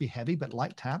 but it has to be heavy, but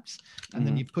light taps. And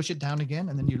then you push it down again,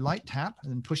 and then you light tap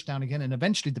and then push down again. And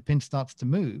eventually the pin starts to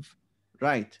move.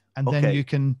 Right. And then you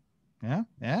can,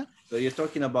 yeah. So you're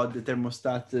talking about the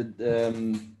thermostated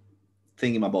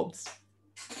thingamabobs.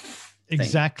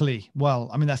 Exactly. Well,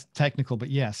 I mean, that's technical, but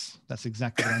yes, that's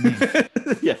exactly what I mean.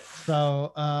 Yeah.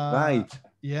 So, right.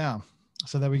 Yeah.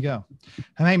 So there we go.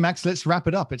 And hey, Max, let's wrap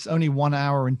it up. It's only 1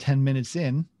 hour and 10 minutes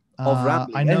in. Of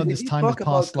rambling. I know this time has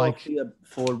passed like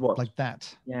for what? Like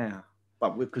that. Yeah.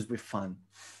 But because we're fun.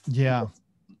 Yeah.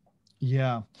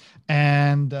 Yeah.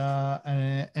 And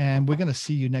we're going to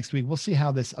see you next week. We'll see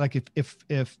how this, like, if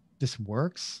this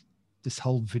works, this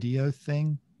whole video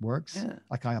thing works,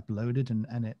 like I uploaded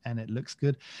and it looks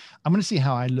good. I'm going to see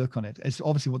how I look on it. It's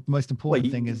obviously what the most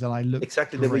important thing is that I look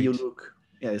exactly great. The way you look.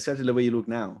 Yeah, exactly the way you look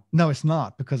now. No, it's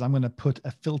not, because I'm going to put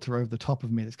a filter over the top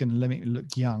of me that's going to let me look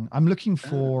young. I'm looking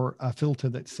for a filter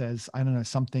that says, I don't know,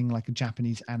 something like a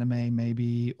Japanese anime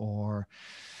maybe, or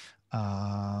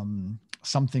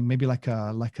something maybe like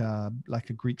a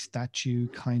Greek statue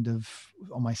kind of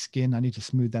on my skin. I need to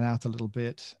smooth that out a little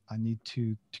bit. I need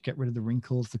to get rid of the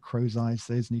wrinkles, the crow's eyes.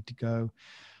 Those need to go.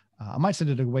 I might send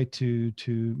it away to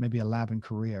maybe a lab in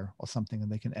Korea or something,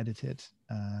 and they can edit it.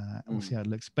 And we'll see how it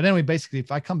looks. But anyway, basically,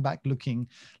 if I come back looking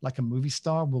like a movie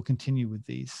star, we'll continue with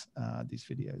these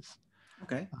videos.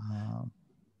 Okay.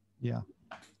 Yeah.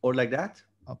 Or like that?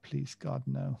 Oh, please, God,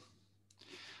 no.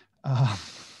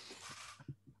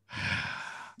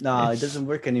 No, it doesn't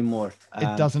work anymore.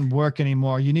 It doesn't work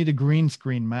anymore. You need a green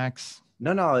screen, Max.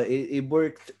 No, it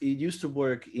worked. It used to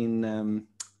work in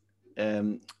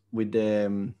with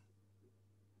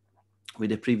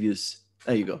the previous.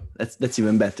 There you go. That's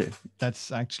even better.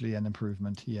 That's actually an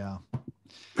improvement. Yeah.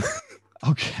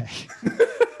 Okay.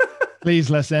 Please,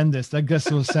 let's end this. I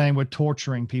guess we're saying we're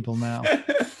torturing people now.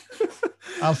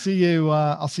 I'll see you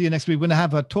next week. We're gonna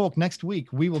have a talk next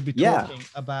week. We will be talking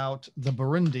about the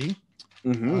Burundi,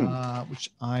 which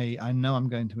I know I'm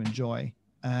going to enjoy.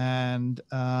 And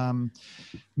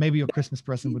maybe your Christmas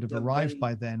present would have arrived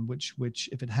by then, which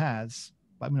if it has,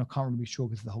 I mean, I can't really be sure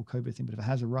because of the whole COVID thing, but if it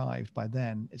has arrived by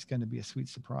then, it's going to be a sweet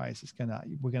surprise.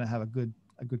 We're going to have a good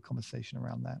conversation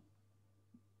around that.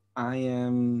 I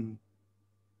am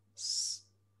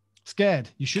scared.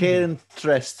 You should be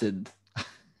interested.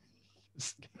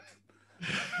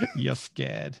 You're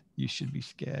scared. You should be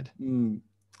scared.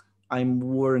 I'm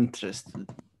more interested.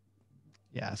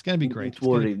 Yeah, it's going to be great. It's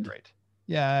worried. Great.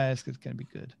 Yeah, it's going to be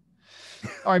good.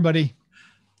 All right, buddy.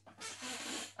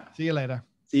 See you later.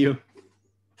 See you.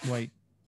 Wait.